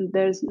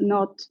 There's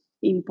not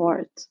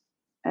import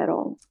at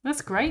all.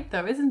 That's great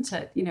though, isn't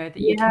it? That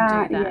you can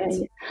Yeah, do yeah, that.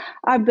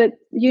 yeah. But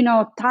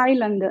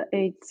Thailand,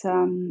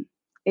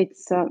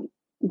 it's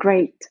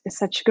great. It's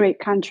such a great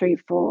country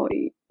for,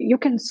 you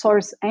can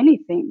source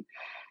anything,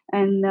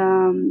 and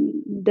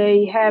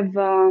they have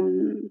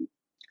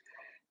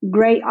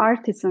great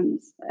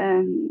artisans,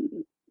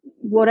 and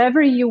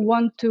whatever you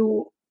want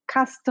to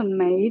custom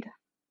made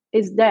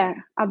is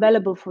there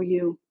available for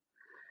you.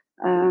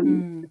 Um,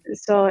 Mm.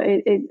 so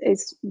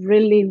it's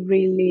really,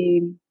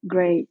 really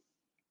great.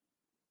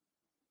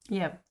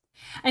 Yeah.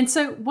 And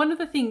so one of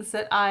the things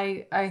that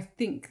I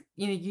think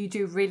you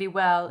do really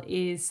well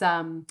is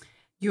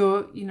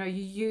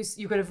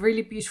you've got a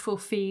really beautiful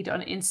feed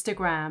on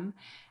Instagram,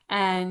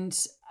 and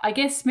I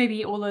guess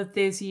maybe all of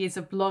those years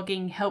of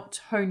blogging helped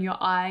hone your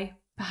eye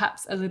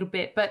perhaps a little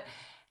bit. But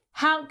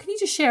how can you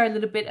just share a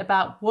little bit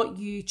about what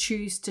you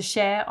choose to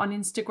share on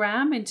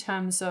Instagram in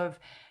terms of,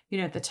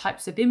 the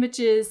types of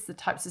images, the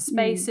types of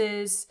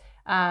spaces,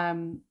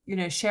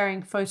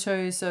 sharing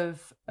photos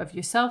of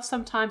yourself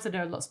sometimes. I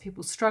know lots of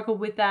people struggle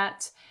with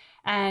that.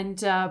 And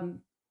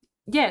can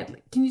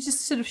you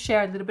just sort of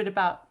share a little bit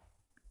about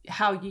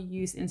how you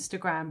use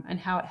Instagram and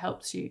how it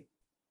helps you?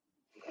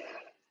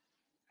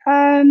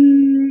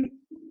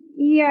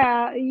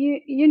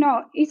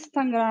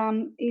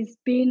 Instagram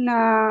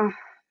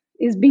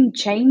is been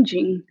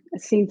changing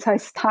since I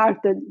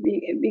started,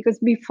 because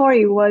before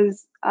it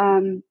was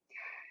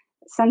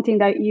something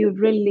that you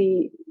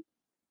really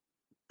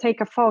take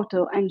a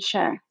photo and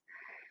share,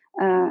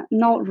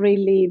 not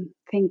really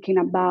thinking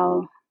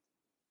about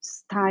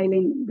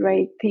styling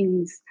great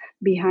things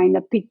behind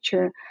a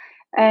picture.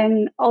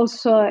 And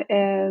also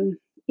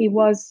it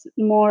was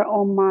more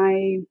on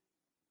my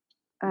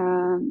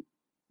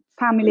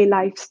family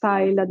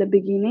lifestyle at the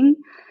beginning.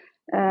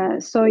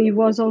 So it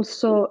was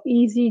also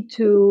easy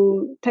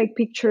to take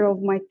picture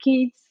of my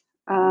kids.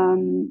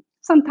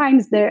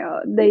 Sometimes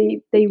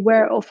they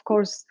were, of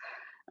course,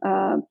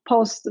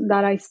 posts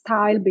that I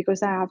style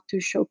because I have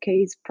to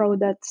showcase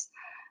products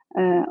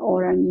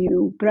or a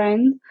new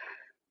brand.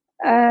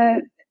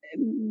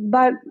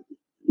 But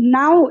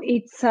now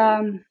it's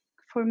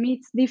for me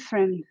it's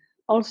different.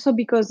 Also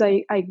because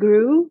I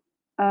grew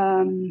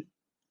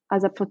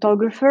as a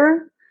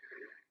photographer.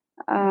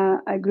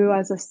 I grew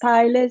as a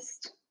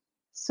stylist.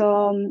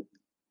 So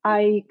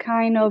I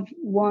kind of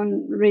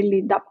want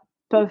really that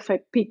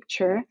perfect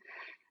picture,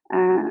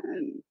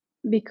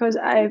 because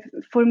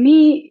for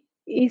me,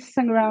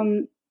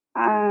 Instagram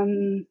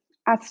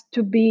has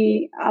to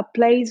be a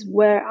place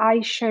where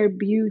I share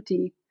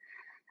beauty,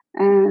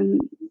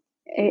 and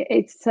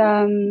I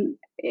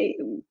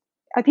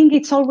think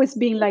it's always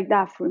been like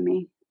that for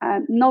me.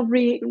 Not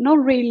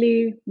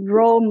really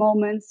raw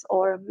moments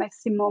or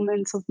messy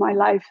moments of my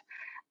life.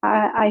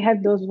 I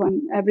have those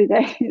one every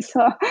day,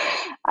 so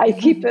I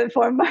keep it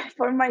for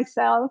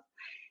myself.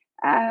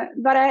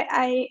 But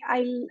I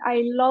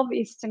love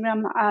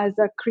Instagram as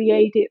a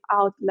creative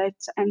outlet,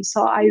 and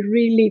so I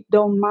really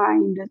don't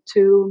mind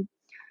to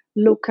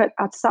look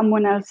at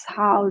someone else's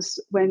house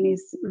when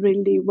it's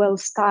really well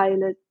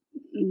styled.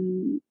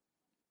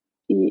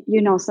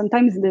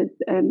 Sometimes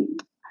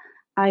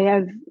I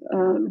have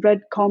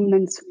read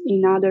comments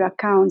in other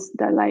accounts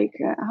that like,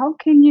 how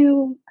can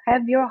you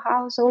have your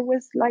house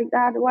always like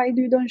that? Why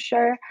do you don't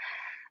share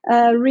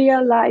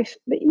real life?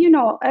 But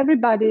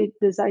everybody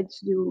decides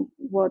to do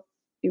what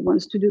he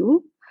wants to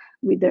do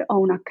with their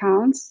own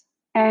accounts.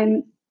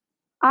 And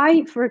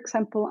I, for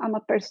example, I'm a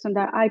person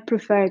that I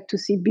prefer to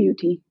see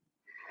beauty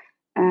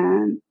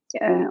on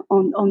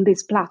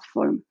this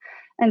platform,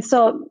 and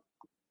so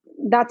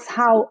that's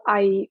how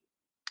I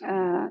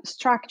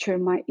structure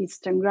my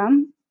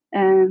Instagram.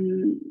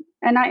 And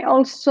I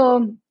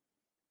also,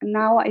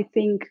 now I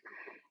think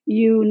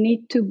you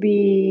need to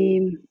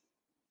be,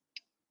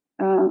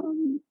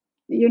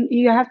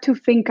 you have to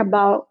think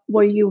about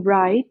what you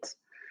write.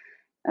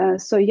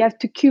 So you have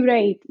to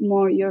curate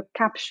more your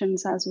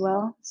captions as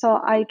well. So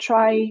I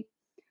try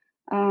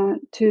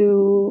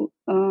to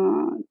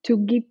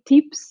give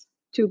tips,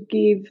 to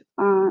give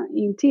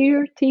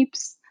interior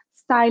tips,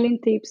 styling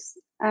tips,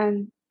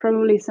 and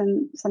probably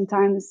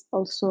sometimes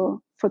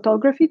also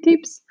photography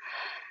tips.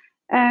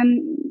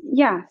 And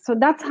so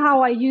that's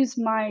how I use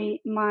my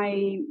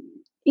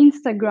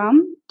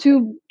Instagram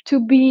to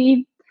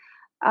be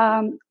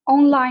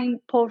online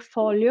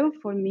portfolio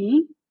for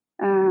me,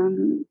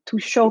 to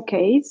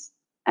showcase.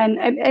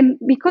 And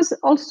because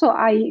also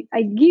I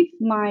give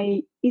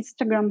my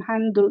Instagram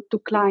handle to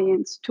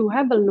clients to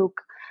have a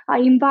look. I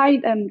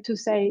invite them to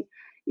say,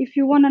 if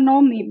you want to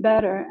know me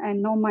better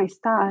and know my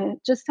style,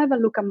 just have a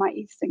look at my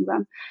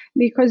Instagram,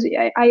 because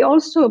I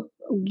also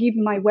give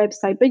my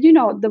website. But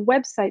the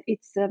website,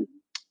 it's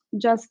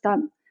just a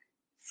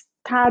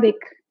static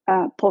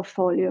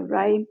portfolio,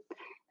 right?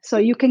 So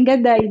you can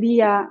get the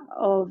idea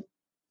of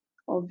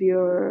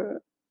your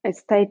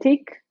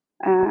aesthetic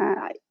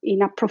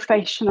in a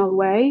professional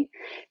way,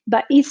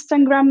 but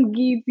Instagram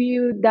give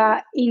you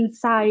that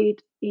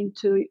insight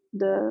into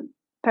the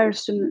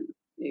person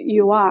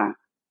you are,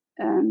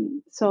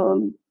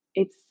 so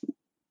it's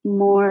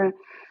more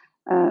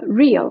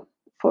real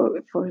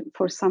for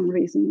some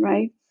reason,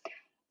 right?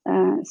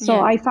 So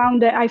yeah. I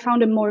found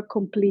it more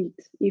complete.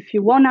 If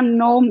you want to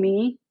know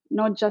me,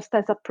 not just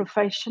as a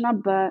professional,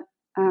 but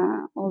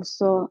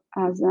also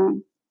as a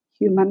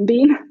human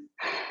being,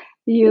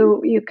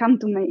 you come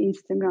to my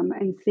Instagram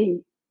and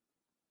see.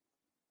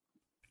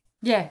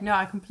 Yeah, no,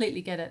 I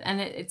completely get it.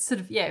 And it's sort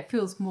of, it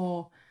feels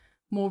more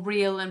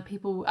real, and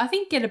people, I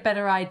think, get a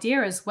better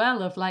idea as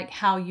well of like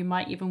how you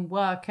might even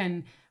work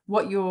and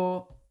what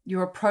your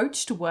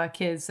approach to work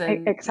is,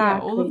 and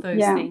exactly. all of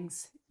those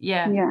things.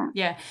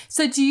 Yeah.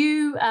 So do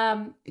you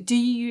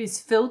use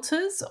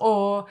filters,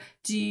 or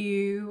do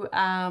you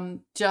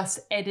just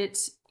edit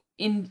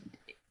in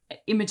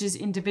images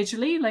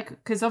individually? Like,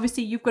 because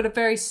obviously you've got a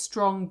very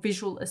strong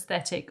visual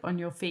aesthetic on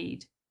your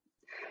feed.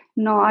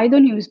 No, I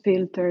don't use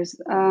filters.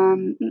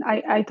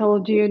 I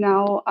told you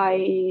now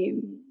I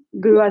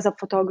grew as a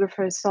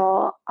photographer,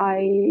 so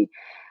I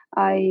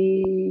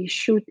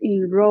shoot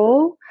in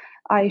RAW.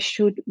 I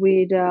shoot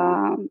with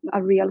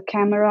a real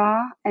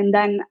camera, and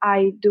then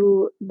I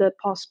do the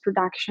post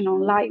production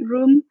on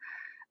Lightroom.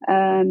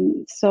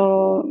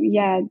 So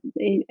yeah,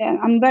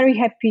 I'm very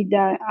happy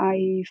that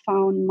I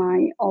found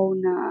my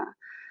own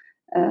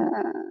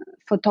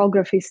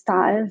photography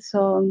style.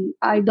 So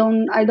I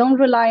don't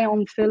rely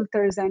on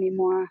filters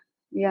anymore.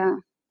 Yeah.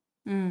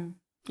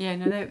 Yeah,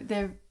 no,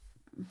 they're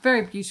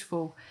very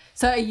beautiful.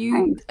 So are you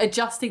Thanks.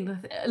 adjusting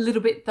a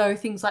little bit though,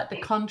 things like the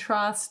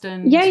contrast Yeah,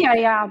 and yeah,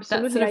 yeah, that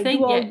absolutely. sort of I do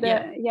thing? all Yeah,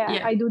 yeah, yeah,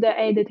 yeah, I do the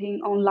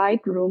editing on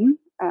Lightroom.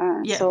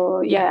 yeah,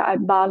 So yeah, yeah, I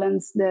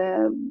balance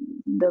the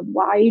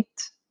white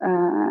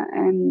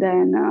and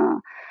then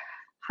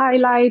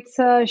highlights,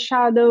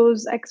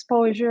 shadows,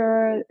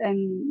 exposure,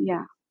 and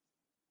yeah.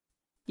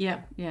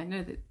 yeah, yeah.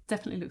 No, that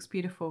definitely looks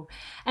beautiful.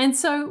 And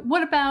so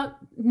what about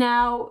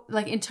now,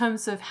 like in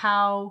terms of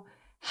how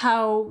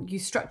you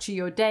structure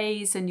your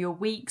days and your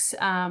weeks?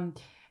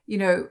 You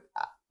know,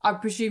 I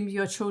presume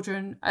your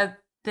children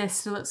they're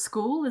still at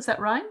school, is that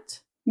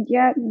right?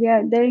 Yeah,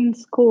 yeah, they're in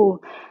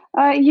school.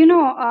 You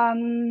know,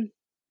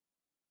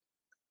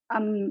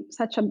 I'm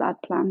such a bad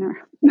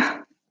planner.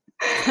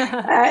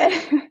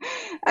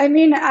 I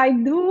mean, I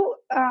do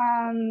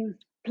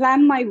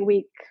plan my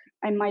week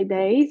and my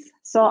days,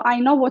 so I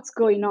know what's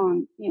going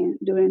on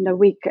during the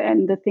week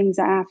and the things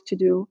I have to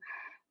do.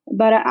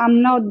 But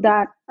I'm not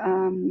that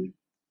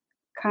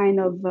kind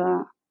of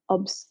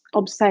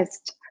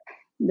obsessed.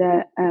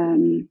 The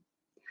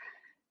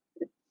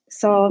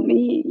so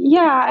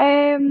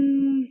yeah,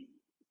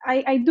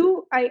 I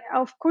do. I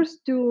of course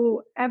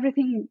do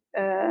everything.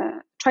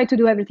 Try to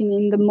do everything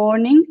in the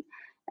morning,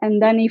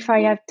 and then if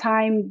I have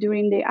time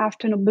during the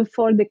afternoon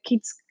before the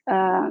kids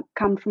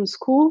come from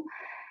school,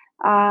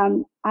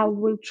 I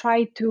will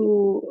try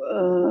to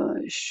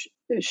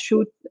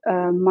shoot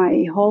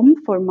my home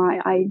for my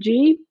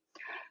IG.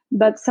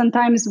 But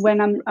sometimes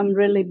when I'm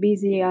really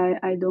busy,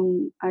 I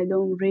don't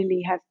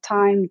really have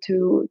time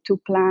to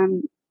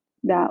plan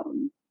that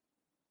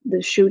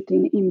the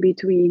shooting in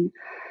between.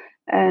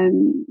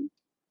 Um,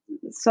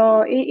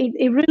 so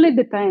it really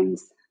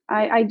depends.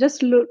 I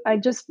just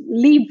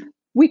live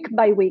week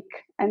by week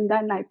and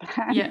then I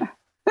plan. Yeah.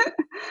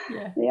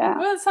 Yeah. Yeah.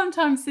 Well,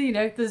 sometimes,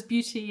 there's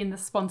beauty in the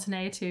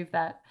spontaneity of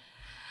that.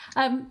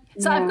 So I've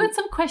Yeah. got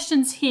some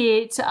questions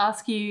here to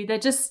ask you. They're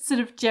just sort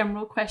of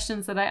general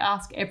questions that I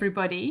ask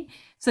everybody.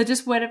 So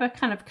just whatever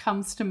kind of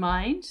comes to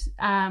mind,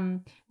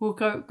 we'll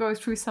go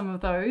through some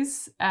of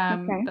those.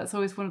 Okay. That's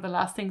always one of the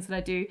last things that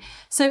I do.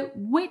 So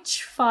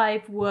which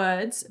 5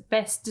 words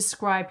best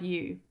describe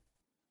you?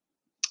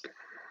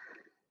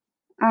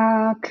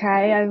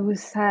 Okay, I would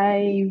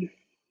say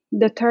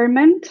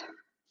determined,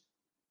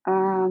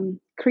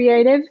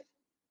 creative,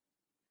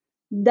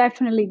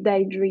 definitely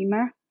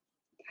daydreamer,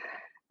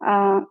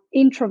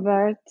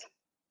 introvert,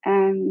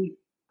 and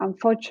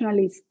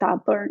unfortunately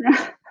stubborn.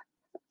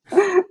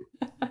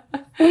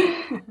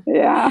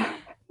 Yeah.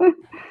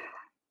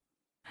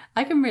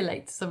 I can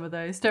relate to some of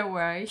those. Don't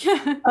worry.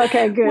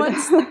 Okay, good.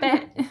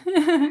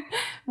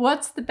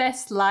 What's the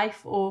best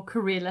life or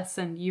career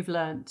lesson you've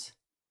learned?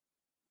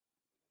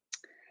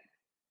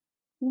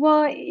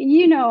 Well,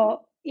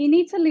 in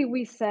Italy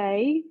we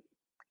say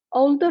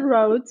all the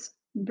roads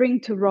bring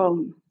to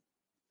Rome.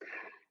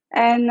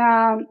 And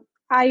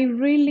I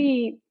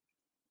really,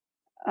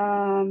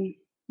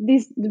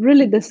 this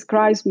really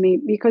describes me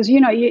because,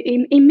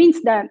 it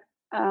means that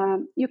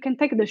you can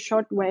take the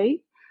short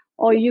way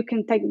or you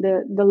can take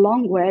the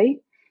long way.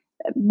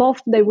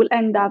 Both, they will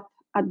end up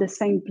at the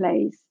same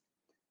place.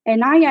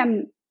 And I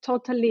am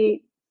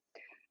totally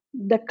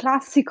the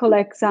classical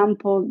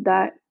example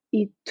that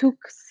it took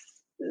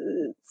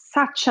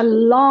such a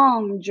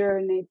long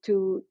journey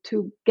to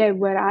get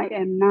where I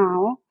am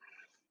now.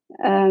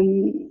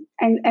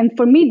 And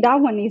for me, that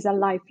one is a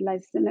life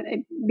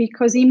lesson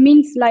because it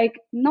means like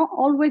not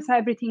always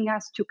everything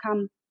has to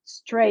come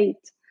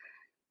straight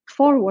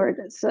forward.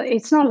 So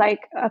it's not like,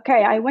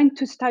 okay, I went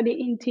to study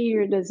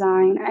interior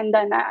design and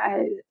then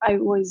I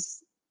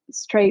was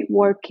straight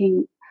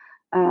working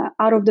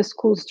out of the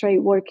school,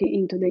 straight working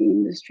into the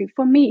industry.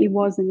 For me, it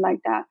wasn't like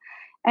that.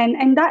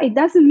 And that it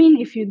doesn't mean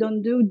if you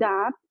don't do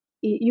that,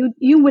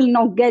 you will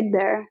not get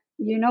there.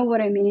 You know what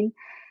I mean?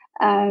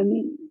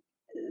 Um,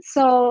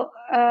 so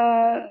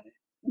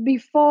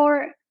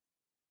before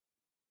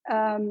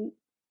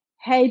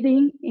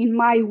heading in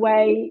my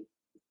way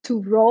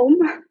to Rome,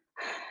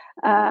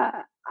 uh,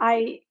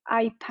 I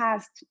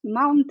passed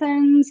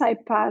mountains, I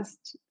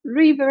passed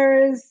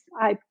rivers,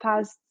 I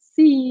passed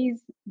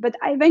seas, but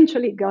I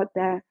eventually got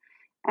there.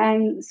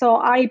 And so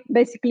I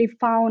basically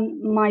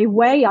found my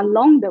way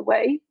along the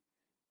way.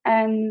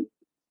 And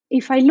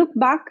if I look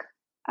back,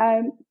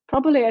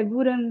 probably I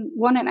wouldn't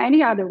want it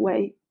any other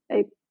way.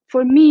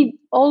 For me,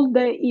 all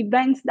the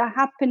events that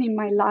happened in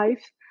my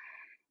life,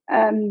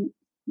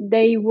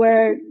 they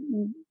were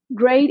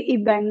great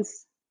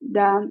events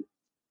that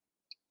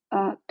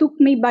took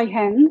me by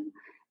hand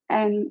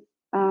and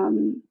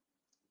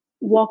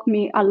walked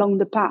me along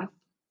the path.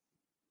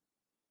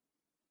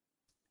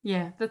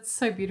 Yeah, that's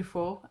so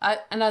beautiful.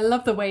 And I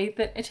love the way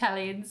that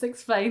Italians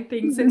explain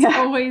things. It's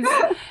always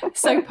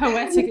so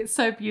poetic. It's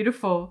so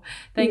beautiful.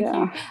 Thank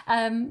you.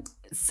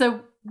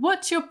 So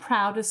what's your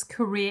proudest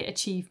career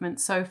achievement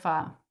so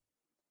far?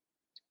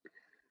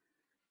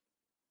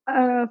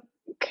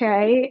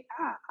 Okay.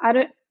 I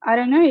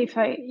don't know if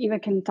I even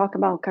can talk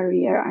about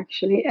career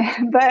actually,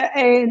 but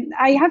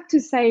I have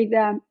to say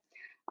that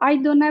I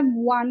don't have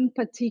one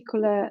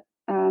particular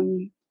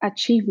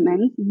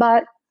achievement,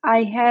 but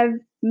I have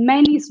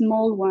many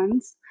small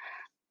ones.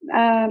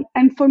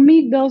 And for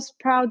me, those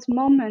proud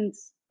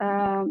moments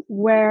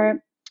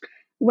were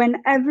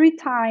when every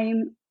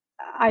time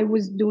I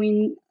was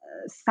doing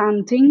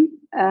something,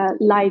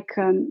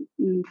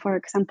 for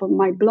example,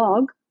 my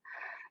blog,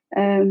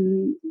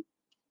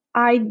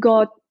 I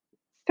got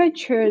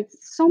featured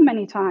so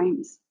many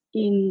times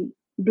in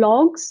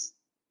blogs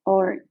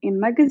or in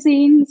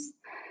magazines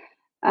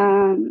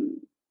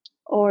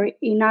or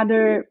in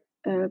other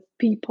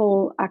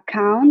people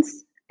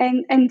accounts,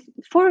 and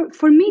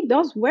for me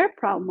those were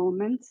proud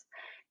moments.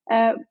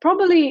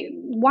 Probably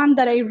one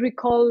that I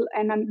recall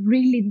and I'm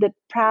really the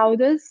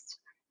proudest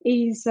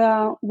is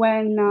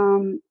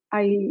when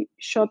I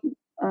shot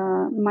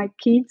my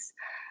kids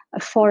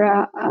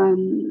for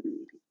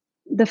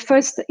the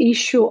first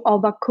issue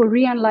of a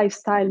Korean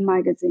lifestyle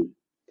magazine.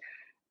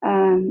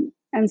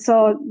 And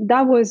so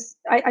that was,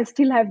 I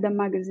still have the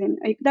magazine.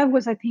 That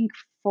was, I think,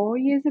 4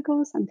 years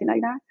ago, something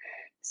like that.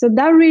 So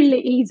that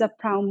really is a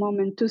proud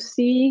moment to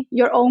see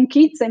your own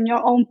kids and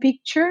your own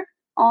picture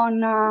on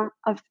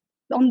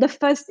the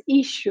first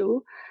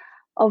issue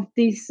of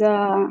this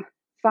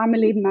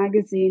family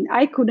magazine.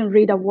 I couldn't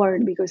read a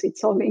word because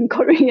it's all in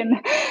Korean,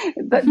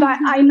 but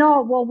I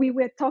know what we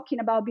were talking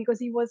about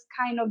because it was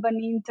kind of an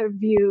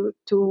interview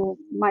to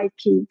my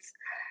kids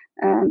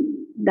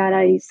that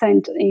I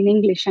sent in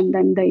English and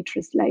then they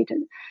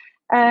translated.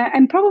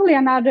 And probably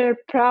another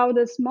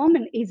proudest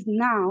moment is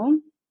now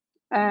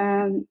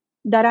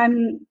that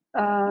I'm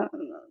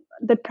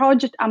the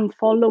project I'm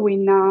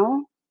following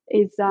now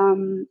is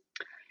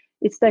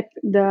it's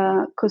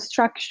the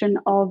construction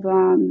of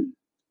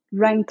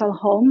rental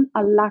home,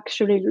 a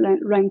luxury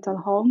rental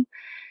home,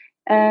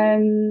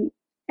 and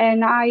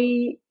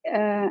I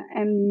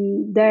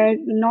am there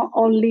not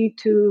only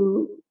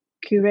to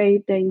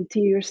curate the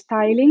interior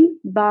styling,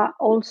 but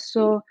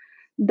also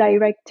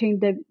directing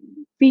the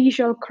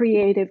visual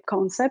creative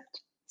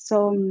concept.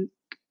 So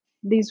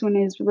this one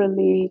is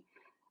really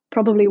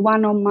probably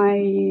one of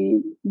my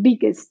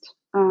biggest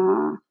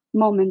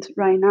moments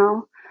right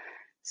now.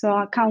 So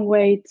I can't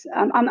wait.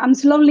 I'm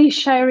slowly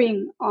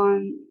sharing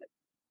on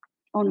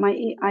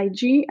my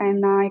IG,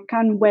 and I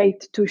can't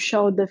wait to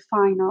show the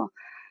final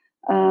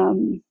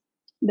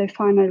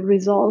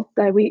result.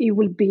 It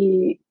will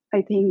be,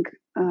 I think,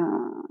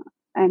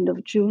 end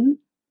of June.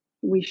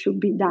 We should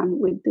be done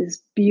with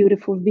this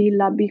beautiful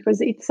villa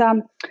because it's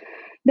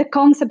the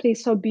concept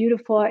is so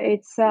beautiful.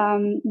 It's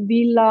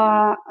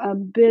villa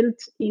built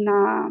in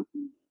a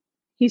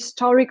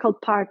historical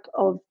part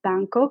of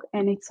Bangkok,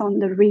 and it's on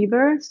the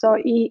river. So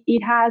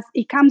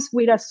it comes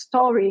with a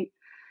story,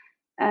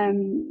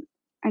 and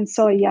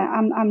so yeah,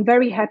 I'm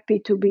very happy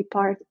to be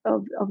part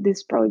of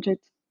this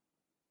project.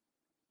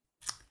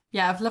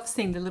 Yeah, I've loved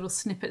seeing the little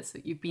snippets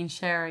that you've been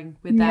sharing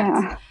with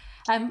that.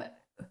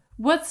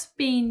 What's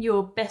been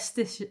your best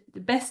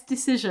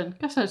decision?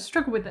 Gosh, I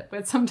struggle with that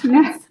word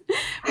sometimes.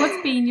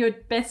 What's been your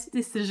best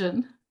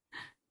decision?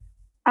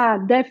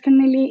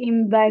 Definitely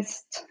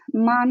invest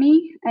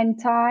money and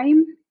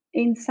time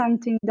in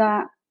something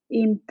that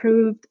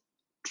improved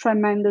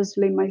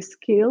tremendously my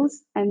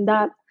skills, and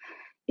that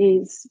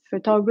is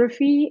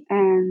photography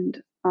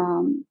and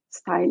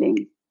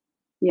styling.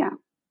 Yeah.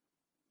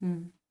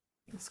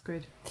 That's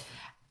good.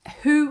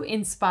 Who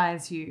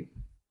inspires you?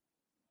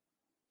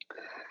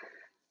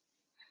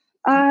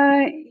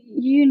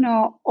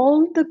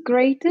 All the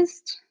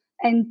greatest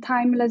and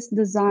timeless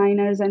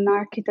designers and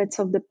architects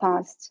of the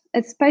past,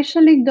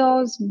 especially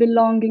those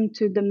belonging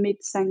to the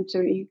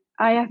mid-century.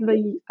 I have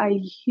a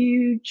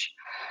huge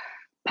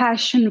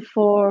passion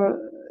for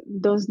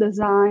those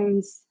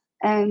designs,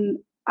 and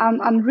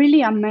I'm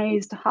really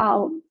amazed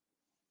how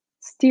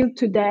still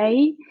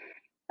today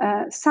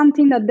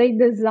something that they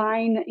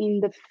design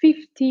in the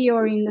 50s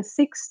or in the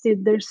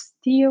 60s, they're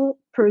still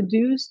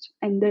produced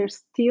and they're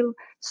still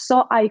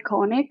so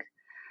iconic.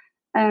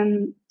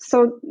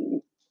 So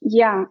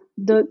yeah,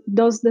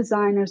 those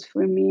designers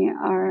for me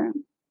are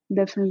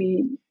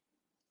definitely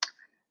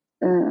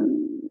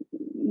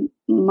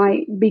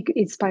my big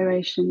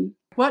inspiration.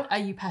 What are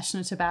you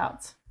passionate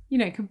about?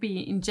 It could be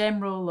in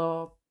general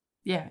or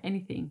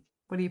anything.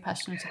 What are you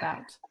passionate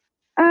about?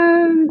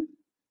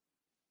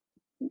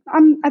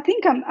 I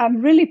think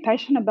I'm really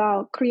passionate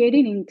about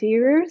creating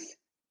interiors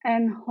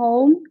and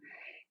home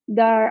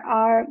that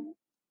are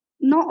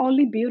not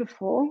only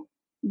beautiful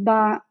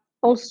but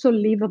also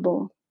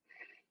livable.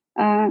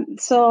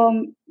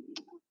 So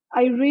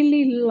I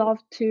really love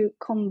to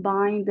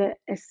combine the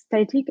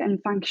aesthetic and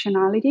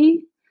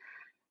functionality.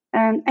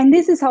 And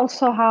this is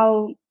also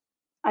how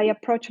I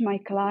approach my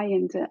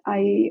client.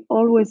 I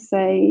always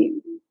say,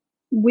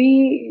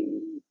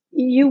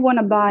 you want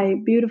to buy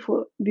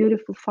beautiful,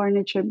 beautiful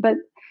furniture, but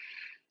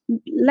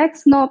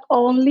let's not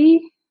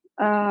only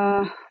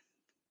buy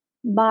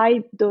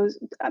those.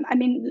 I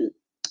mean,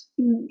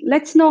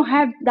 let's not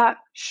have that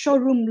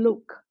showroom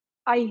look.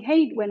 I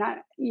hate when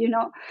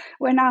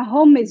a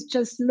home is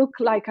just look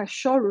like a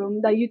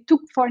showroom, that you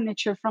took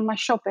furniture from a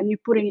shop and you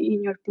put it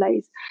in your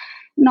place.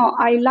 No,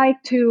 I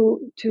like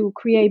to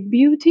create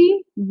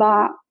beauty,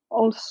 but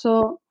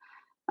also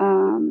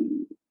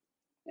um,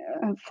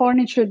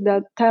 furniture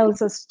that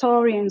tells a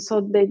story, and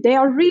so they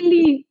are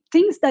really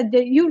things that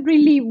you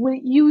really will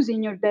use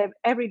in your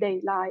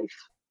everyday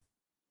life.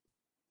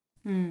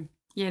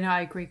 Yeah, no,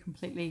 I agree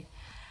completely.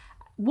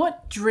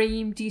 What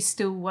dream do you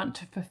still want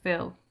to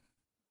fulfill?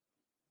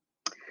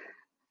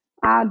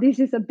 This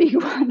is a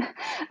big one.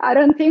 I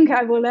don't think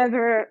I will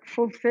ever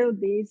fulfill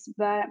this,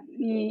 but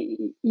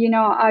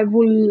I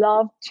would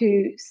love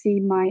to see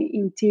my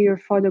interior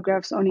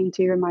photographs on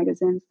interior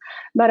magazines.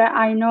 But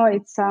I know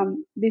it's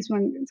this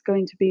one is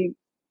going to be.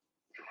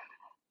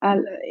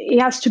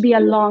 It has to be a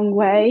long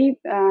way,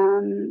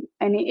 and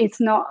it's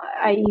not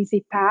an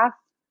easy path.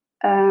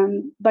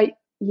 But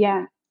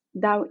yeah,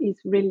 that is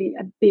really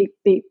a big,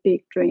 big,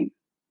 big dream.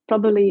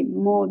 Probably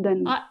more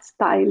than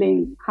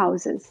styling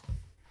houses.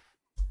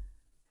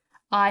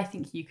 I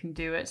think you can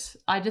do it.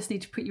 I just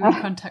need to put you in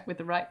contact with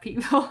the right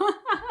people.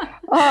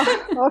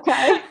 Oh,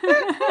 okay.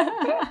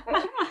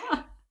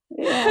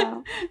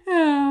 Yeah.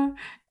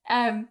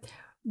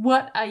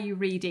 What are you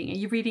reading? Are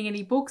you reading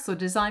any books or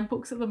design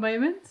books at the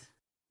moment?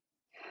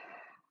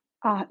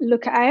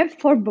 Look, I have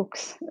 4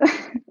 books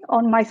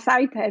on my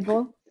side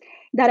table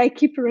that I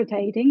keep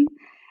rotating,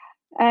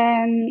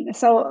 and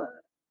so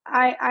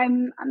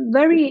I'm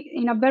very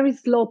in a very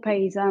slow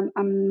pace. I'm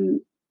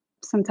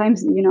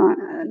sometimes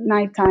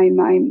nighttime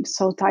I'm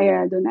so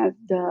tired I don't have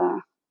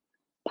the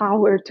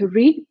power to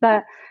read,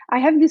 but I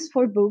have these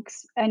 4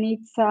 books, and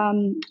it's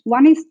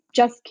one is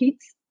Just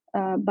Kids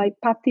by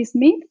Patti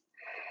Smith.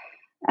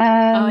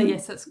 Oh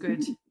yes, that's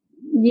good.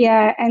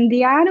 Yeah, and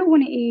the other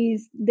one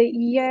is The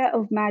Year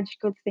of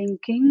Magical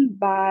Thinking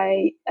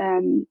by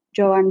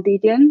Joan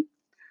Didion.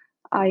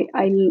 I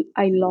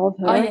love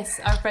her. Oh yes,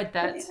 I've read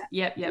that.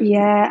 Yep.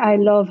 Yeah, I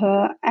love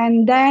her.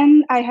 And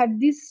then I have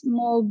this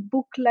small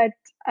booklet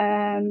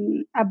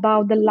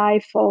about the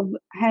life of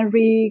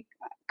Henri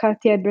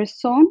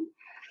Cartier-Bresson.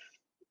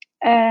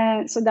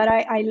 So that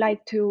I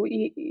like to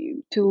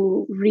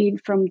read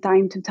from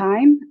time to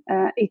time.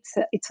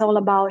 It's all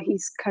about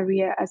his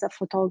career as a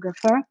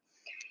photographer.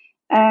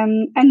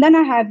 And then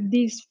I have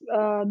this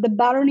The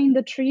Baron in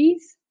the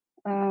Trees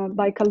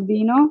by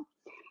Calvino.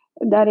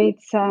 That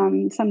it's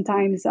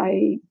sometimes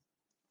I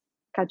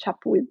catch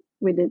up with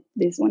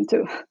this one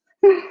too.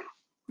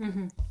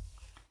 Mm-hmm.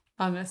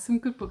 There's some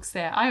good books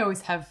there. I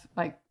always have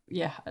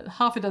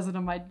half a dozen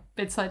on my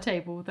bedside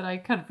table that I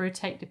kind of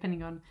rotate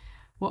depending on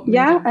what mood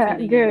I'm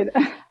feeling good.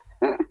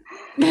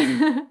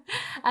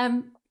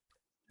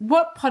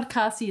 What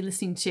podcasts are you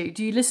listening to?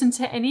 Do you listen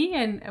to any,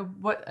 and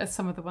what are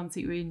some of the ones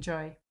that you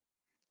enjoy?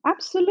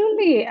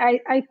 Absolutely.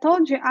 I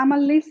told you I'm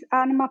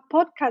a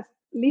podcast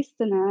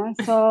listener,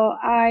 so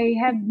I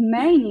have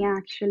many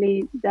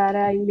actually that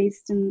I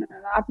listen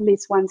at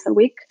least once a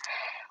week.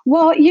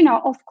 Well,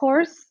 of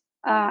course,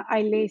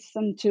 I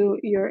listen to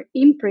your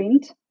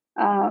imprint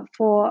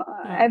for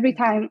every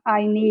time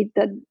I need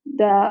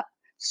the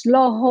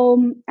slow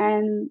home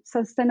and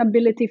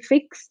sustainability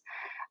fix.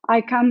 I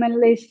come and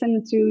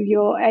listen to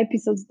your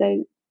episodes.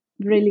 They're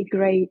really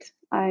great.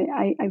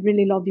 I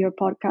really love your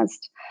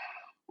podcast.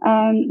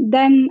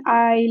 Then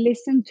I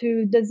listen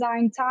to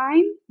Design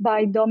Time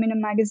by Domino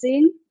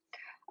Magazine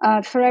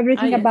for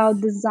everything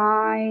about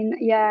design.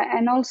 Yeah,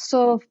 and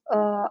also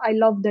I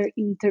love their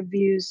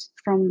interviews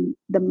from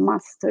the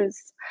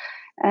masters.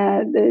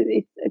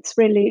 It's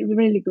really,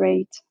 really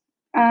great.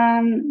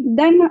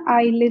 Then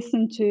I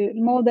listen to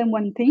More Than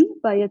One Thing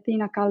by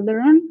Athena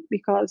Calderon,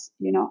 because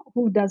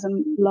who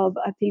doesn't love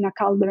Athena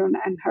Calderon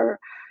and her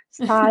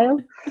style.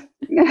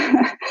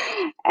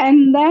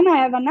 And then I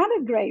have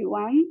another great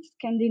one,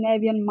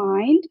 Scandinavian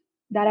Mind,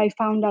 that I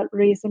found out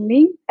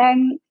recently,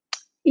 and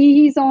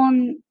he's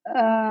on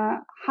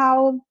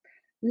how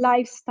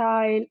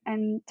lifestyle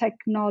and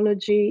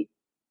technology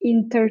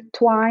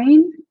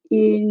intertwine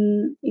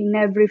in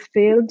every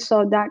field.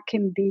 So that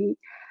can be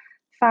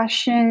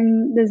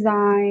fashion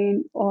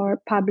design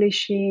or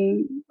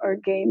publishing or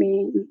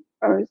gaming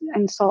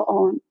and so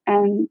on.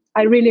 And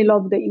I really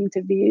love the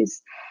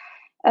interviews.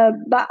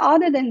 But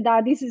other than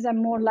that, this is a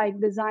more like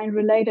design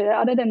related.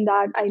 Other than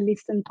that, I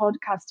listen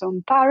podcasts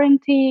on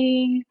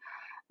parenting,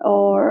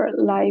 or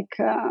like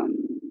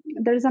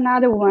there's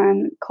another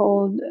one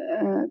called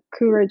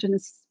Courage and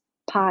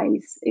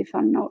Spice, if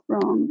I'm not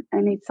wrong,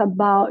 and it's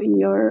about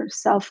your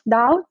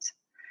self-doubt.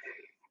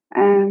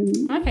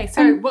 Okay,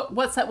 so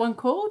what's that one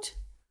called?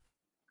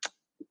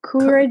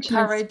 Courage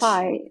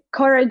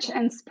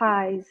and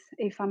Spies,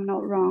 if I'm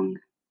not wrong.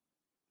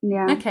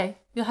 Yeah. Okay,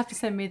 you'll have to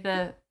send me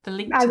the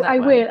link to that I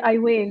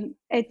one. will.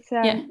 It's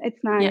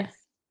nice.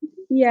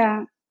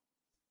 Yeah.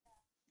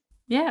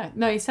 Yeah.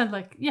 No, you sound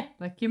like you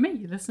me.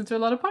 You listen to a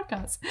lot of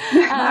podcasts.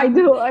 I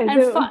do.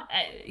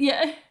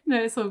 Yeah.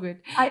 No, it's all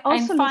good. I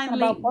also listen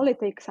about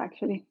politics,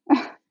 actually.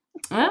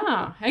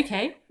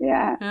 Okay.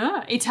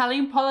 Yeah.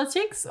 Italian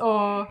politics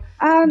or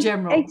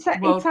general it's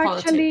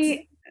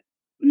actually,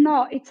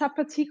 no, it's a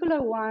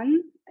particular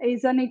one.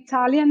 Is an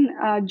Italian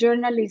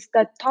journalist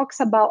that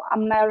talks about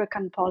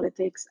American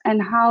politics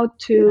and how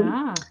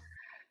to,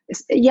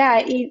 it's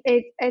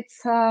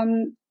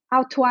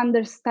how to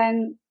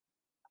understand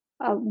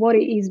what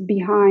is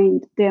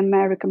behind the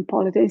American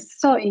politics. It's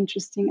so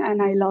interesting,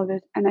 and I love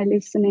it. And I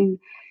listen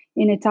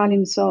in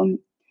Italian, so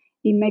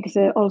it makes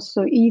it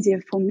also easier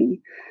for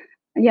me.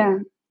 Yeah.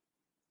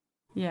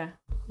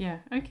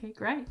 Okay,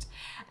 great.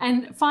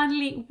 And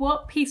finally,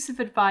 what piece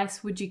of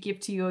advice would you give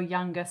to your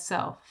younger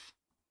self?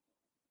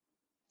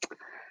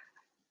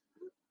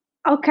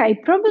 Okay,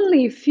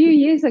 probably a few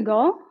years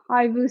ago,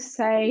 I would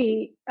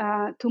say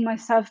to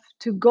myself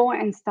to go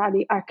and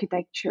study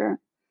architecture.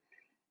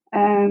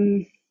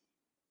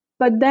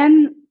 But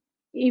then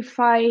if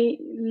I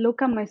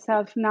look at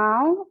myself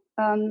now,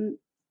 I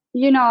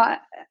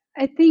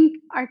think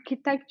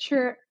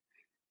architecture,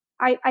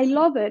 I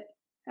love it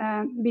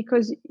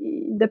because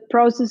the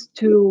process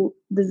to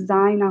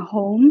design a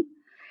home,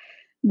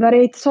 but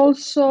it's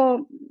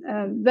also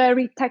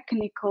very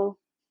technical.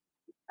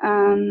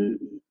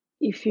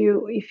 If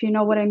you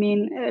know what I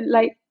mean,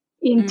 like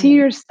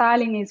interior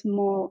styling is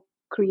more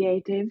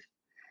creative.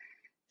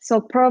 So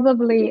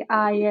probably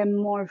I am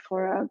more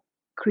for a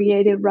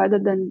creative rather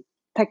than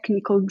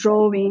technical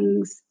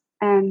drawings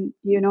and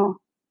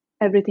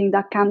everything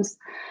that comes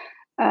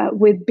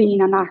with being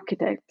an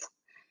architect.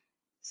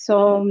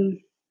 So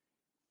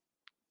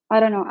I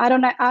don't know. I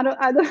don't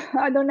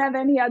have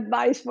any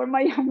advice for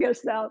my younger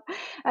self.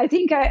 I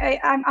think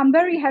I'm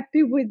very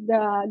happy with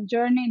the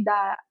journey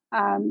that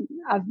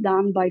I've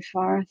done by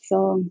far.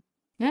 So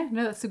yeah,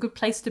 no, that's a good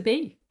place to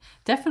be.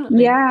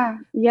 Definitely. Yeah.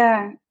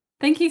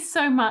 Thank you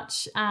so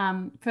much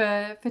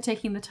for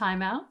taking the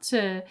time out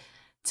to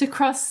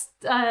cross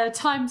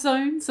time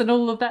zones and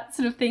all of that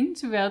sort of thing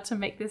to be able to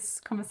make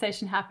this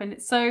conversation happen.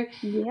 It's so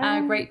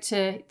great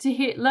to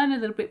learn a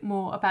little bit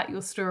more about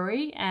your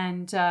story.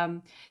 And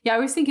I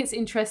always think it's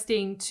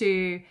interesting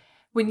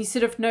when you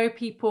sort of know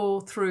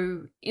people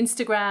through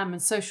Instagram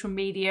and social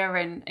media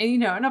and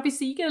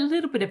obviously you get a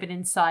little bit of an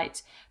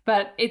insight,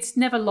 but it's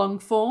never long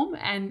form.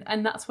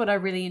 And that's what I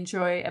really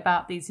enjoy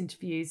about these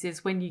interviews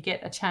is when you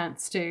get a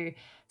chance to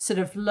sort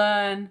of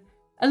learn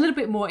a little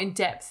bit more in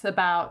depth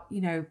about,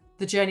 the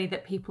journey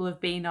that people have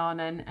been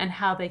on and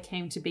how they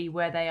came to be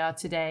where they are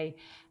today.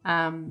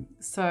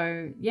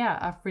 So yeah,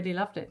 I've really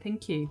loved it.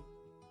 Thank you.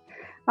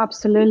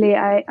 Absolutely.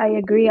 I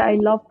agree. I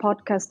love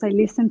podcasts. I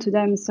listen to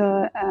them.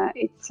 So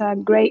it's a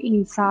great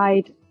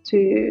insight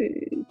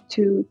to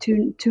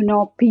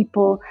know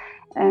people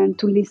and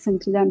to listen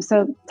to them.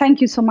 So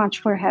thank you so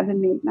much for having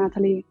me,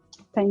 Natalie.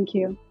 Thank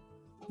you.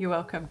 You're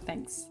welcome.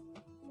 Thanks.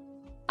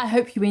 I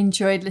hope you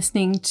enjoyed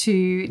listening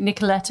to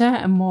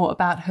Nicoletta and more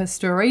about her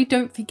story.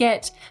 Don't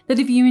forget that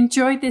if you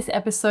enjoyed this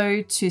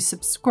episode, to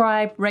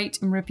subscribe, rate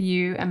and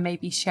review, and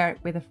maybe share it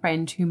with a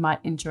friend who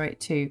might enjoy it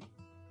too.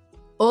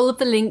 All of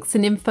the links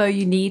and info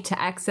you need to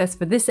access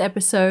for this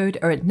episode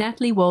are at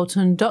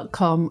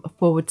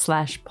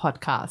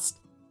nataliewalton.com/podcast.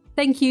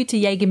 Thank you to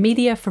Jaeger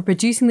Media for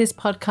producing this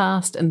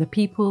podcast and the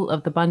people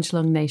of the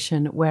Bundjalung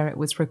Nation where it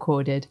was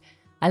recorded.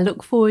 I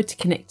look forward to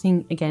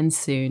connecting again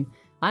soon.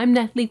 I'm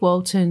Natalie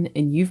Walton,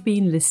 and you've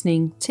been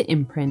listening to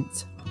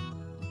Imprint.